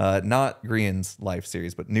 not Grian's Life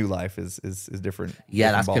series, but New Life is different.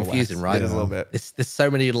 Yeah, that's confusing, right? It is a little bit. There's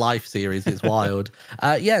so many Life series. It's wild.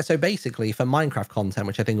 So basically for Minecraft content,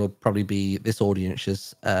 which I think will probably be this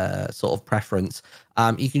audience's sort of preference,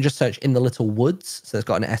 you can just search In the Little Woods. So it's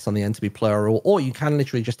got an S on the end to be plural, or you can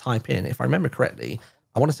literally just type in, if I remember correctly,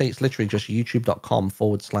 I want to say it's literally just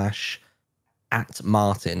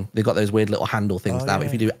youtube.com/@Martyn. They've got those weird little handle things now. Yeah.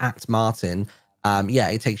 If you do @Martyn,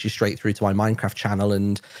 it takes you straight through to my Minecraft channel.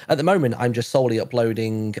 And at the moment, I'm just solely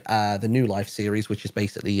uploading the New Life series, which is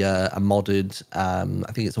basically a modded,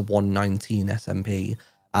 I think it's a 119 SMP,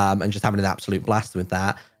 and just having an absolute blast with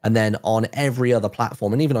that. And then on every other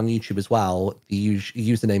platform, and even on YouTube as well, the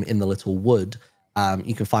username In the Little Wood,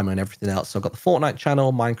 you can find me on everything else. So I've got the Fortnite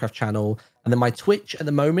channel, Minecraft channel, and then my Twitch at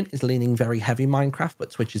the moment is leaning very heavy Minecraft, but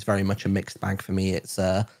Twitch is very much a mixed bag for me. It's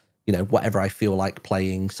you know, whatever I feel like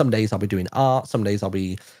playing. Some days I'll be doing art. Some days I'll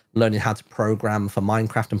be learning how to program for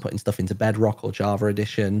Minecraft and putting stuff into Bedrock or Java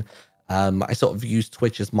Edition. I sort of use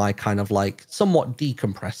Twitch as my kind of like somewhat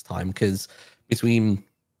decompressed time, because between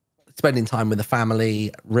spending time with the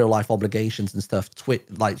family, real life obligations and stuff,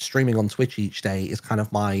 like streaming on Twitch each day is kind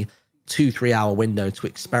of my 2-3 hour window to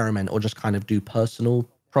experiment or just kind of do personal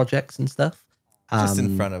projects and stuff. Just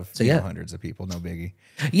in front of hundreds of people, no biggie.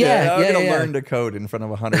 I'm gonna learn to code in front of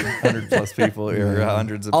 100 plus people or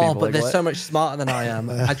hundreds of people. Oh, but like, they're so much smarter than I am.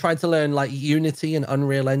 I tried to learn like Unity and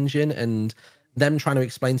Unreal Engine, and them trying to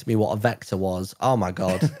explain to me what a vector was. Oh my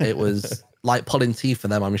god, it was like pulling teeth for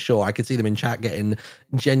them. I'm sure I could see them in chat getting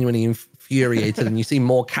genuinely infuriated, and you see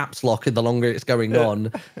more caps lock the longer it's going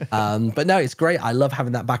on. But no, it's great. I love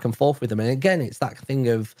having that back and forth with them. And again, it's that thing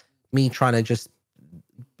of me trying to just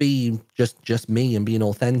be just me and being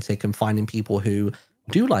authentic and finding people who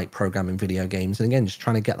do like programming video games. And again, just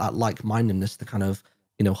trying to get that like-mindedness to kind of,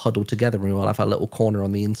 you know, huddle together. And we'll have a little corner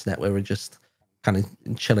on the internet where we're just kind of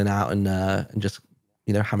chilling out and just,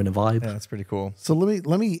 you know, having a vibe. Yeah, that's pretty cool. So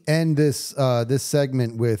let me end this this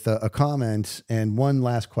segment with a comment and one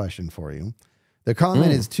last question for you. The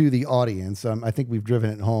comment is to the audience. I think we've driven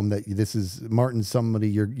it home that this is Martyn, somebody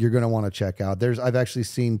you're going to want to check out. I've actually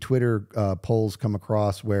seen Twitter polls come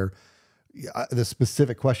across where the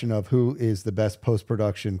specific question of who is the best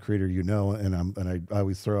post-production creator, you know, and I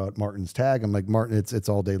always throw out Martyn's tag. I'm like, Martyn, it's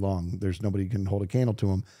all day long. There's nobody who can hold a candle to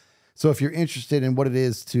him. So if you're interested in what it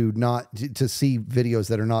is to see videos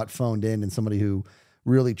that are not phoned in, and somebody who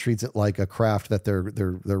really treats it like a craft that they're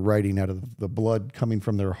writing out of the blood coming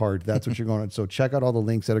from their heart, that's what you're going to. So check out all the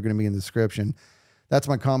links that are going to be in the description. That's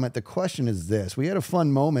my comment. The question is this. We had a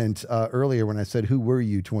fun moment earlier when I said, who were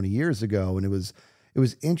you 20 years ago? And it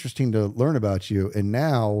was interesting to learn about you. And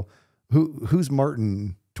now who's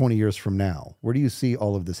Martyn 20 years from now? Where do you see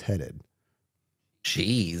all of this headed?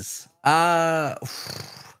 Jeez.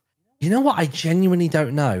 You know what? I genuinely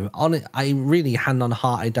don't know. I really, hand on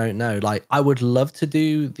heart, I don't know. Like, I would love to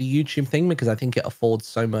do the YouTube thing because I think it affords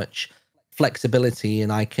so much flexibility,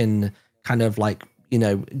 and I can kind of like, you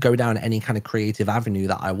know, go down any kind of creative avenue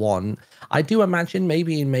that I want. I do imagine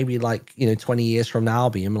maybe like, you know, 20 years from now, I'll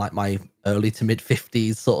be in like my early to mid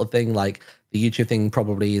 50s sort of thing. Like, the YouTube thing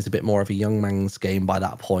probably is a bit more of a young man's game by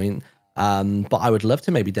that point. But I would love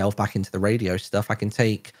to maybe delve back into the radio stuff. I can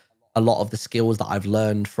take a lot of the skills that I've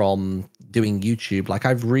learned from doing YouTube. Like,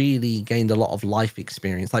 I've really gained a lot of life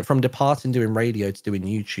experience, like from departing doing radio to doing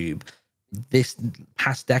YouTube. This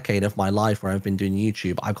past decade of my life where I've been doing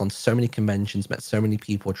YouTube, I've gone to so many conventions, met so many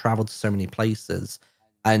people, traveled to so many places.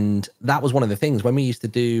 And that was one of the things when we used to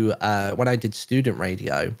do, when I did student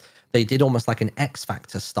radio, they did almost like an X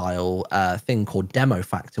Factor style thing called Demo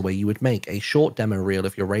Factor, where you would make a short demo reel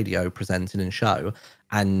of your radio presenting and show,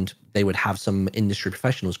 and they would have some industry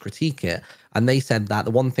professionals critique it. And they said that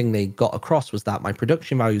the one thing they got across was that my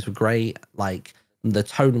production values were great, like the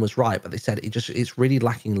tone was right, but they said it's really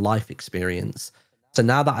lacking life experience. So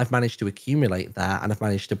now that I've managed to accumulate that and I've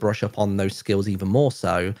managed to brush up on those skills even more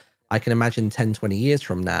so, I can imagine 10, 20 years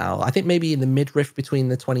from now, I think maybe in the midriff between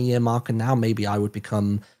the 20-year mark and now, maybe I would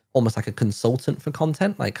become almost like a consultant for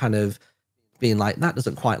content, like kind of being like, that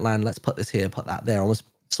doesn't quite land, let's put this here, put that there, almost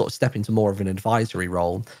sort of step into more of an advisory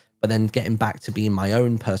role, but then getting back to being my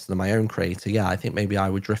own person and my own creator. Yeah, I think maybe I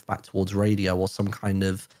would drift back towards radio or some kind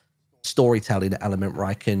of storytelling element where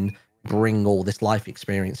I can bring all this life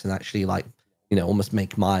experience and actually, like, you know, almost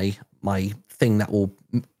make my thing that will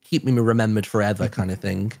keep me remembered forever kind of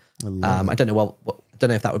thing. I don't know what don't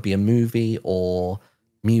know if that would be a movie or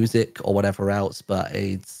music or whatever else, but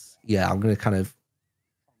it's, yeah, I'm going to kind of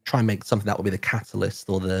try and make something that will be the catalyst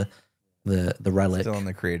or the relic. Still in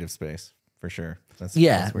the creative space for sure. That's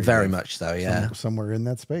very much so. Yeah, somewhere in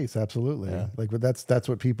that space, absolutely. Yeah. Like, but that's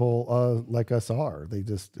what people like us are.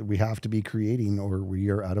 We have to be creating, or we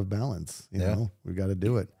are out of balance. You know, we got to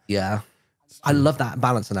do it. Yeah, I love that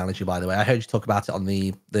balance analogy. By the way, I heard you talk about it on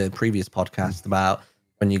the previous podcast about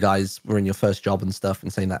when you guys were in your first job and stuff,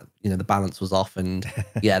 and saying that, you know, the balance was off. And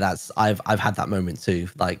yeah, that's I've had that moment too.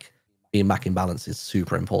 Like, being back in balance is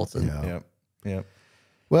super important. Yeah. Yep.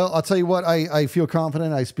 Well, I'll tell you what, I feel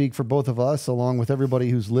confident. I speak for both of us, along with everybody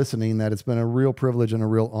who's listening, that it's been a real privilege and a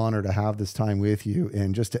real honor to have this time with you.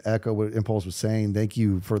 And just to echo what Impulse was saying, thank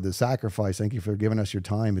you for the sacrifice. Thank you for giving us your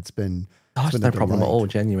time. It's been no problem at all,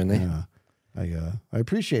 genuinely. Yeah. I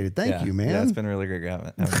appreciate it. Thank you, man. Yeah, it's been really great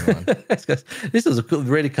having you on. This is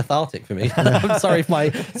really cathartic for me. I'm sorry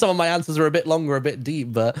if some of my answers are a bit long or a bit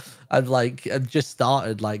deep, but I've just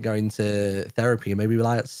started like going to therapy maybe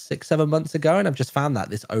like 6-7 months ago, and I've just found that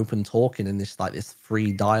this open talking and this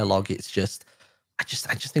free dialogue, it's just I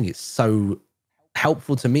just think it's so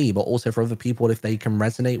helpful to me, but also for other people, if they can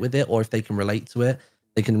resonate with it or if they can relate to it,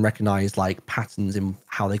 they can recognize like patterns in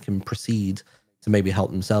how they can proceed to maybe help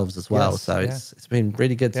themselves as well. Yes, so it's been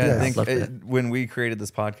really good to I think when we created this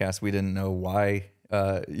podcast, we didn't know why,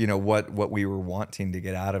 you know, what we were wanting to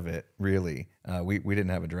get out of it, really. We didn't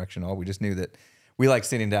have a direction at all. We just knew that we like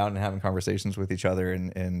sitting down and having conversations with each other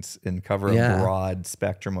and cover a broad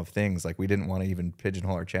spectrum of things. Like, we didn't want to even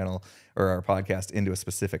pigeonhole our channel or our podcast into a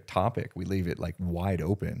specific topic. We leave it like wide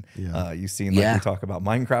open. You've seen, like, we talk about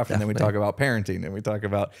Minecraft, and then we talk about parenting, and we talk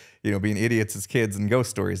about, you know, being idiots as kids and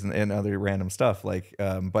ghost stories and other random stuff. Like,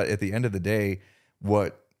 but at the end of the day,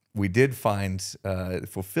 what we did find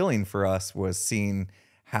fulfilling for us was seeing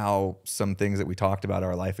how some things that we talked about,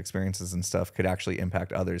 our life experiences and stuff, could actually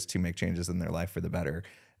impact others to make changes in their life for the better.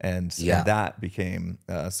 And that became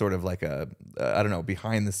sort of like a, I don't know,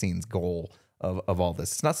 behind the scenes goal of all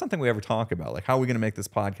this. It's not something we ever talk about. Like, how are we going to make this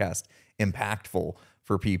podcast impactful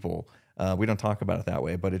for people? We don't talk about it that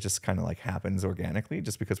way, but it just kind of like happens organically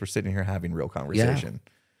just because we're sitting here having real conversation.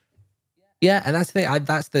 Yeah, and that's the thing.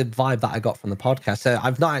 That's the vibe that I got from the podcast. So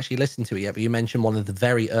I've not actually listened to it yet, but you mentioned one of the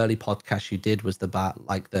very early podcasts you did was about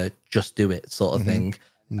like the just do it sort of thing.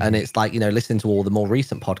 And it's like, you know, listening to all the more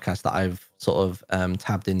recent podcasts that I've sort of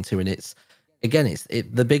tabbed into, and it's, again,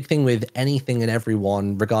 the big thing with anything and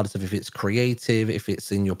everyone, regardless of if it's creative, if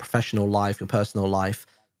it's in your professional life, your personal life,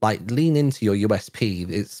 like, lean into your USP,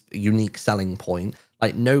 its unique selling point.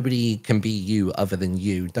 Like, nobody can be you other than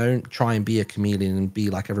you. Don't try and be a chameleon and be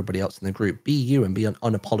like everybody else in the group. Be you and be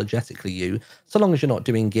unapologetically you, so long as you're not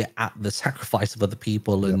doing it at the sacrifice of other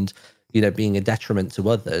people and, you know, being a detriment to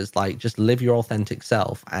others. Like, just live your authentic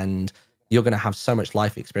self, and you're going to have so much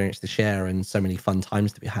life experience to share and so many fun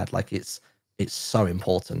times to be had. Like, it's so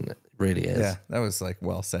important. It really is. Yeah, that was like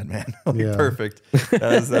well said, man. Yeah. Perfect. That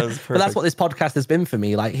was perfect. But that's what this podcast has been for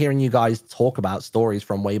me. Like, hearing you guys talk about stories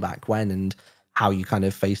from way back when and how you kind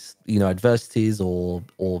of face, you know, adversities or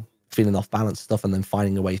feeling off balance stuff and then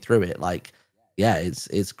finding a way through it. Like, yeah,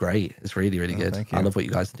 it's great. It's really, really good. Thank you. I love what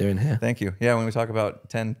you guys are doing here. Thank you. Yeah, when we talk about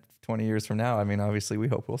 10, 20 years from now, I mean, obviously we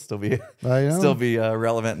hope we'll still be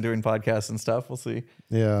relevant and doing podcasts and stuff. We'll see.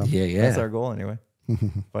 Yeah. Yeah. That's our goal anyway.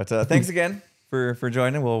 But thanks again for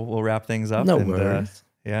joining. We'll wrap things up. No worries.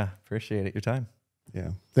 Yeah, appreciate it. Your time.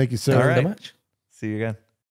 Yeah. Thank you, sir. Thank you All so right. much. See you again.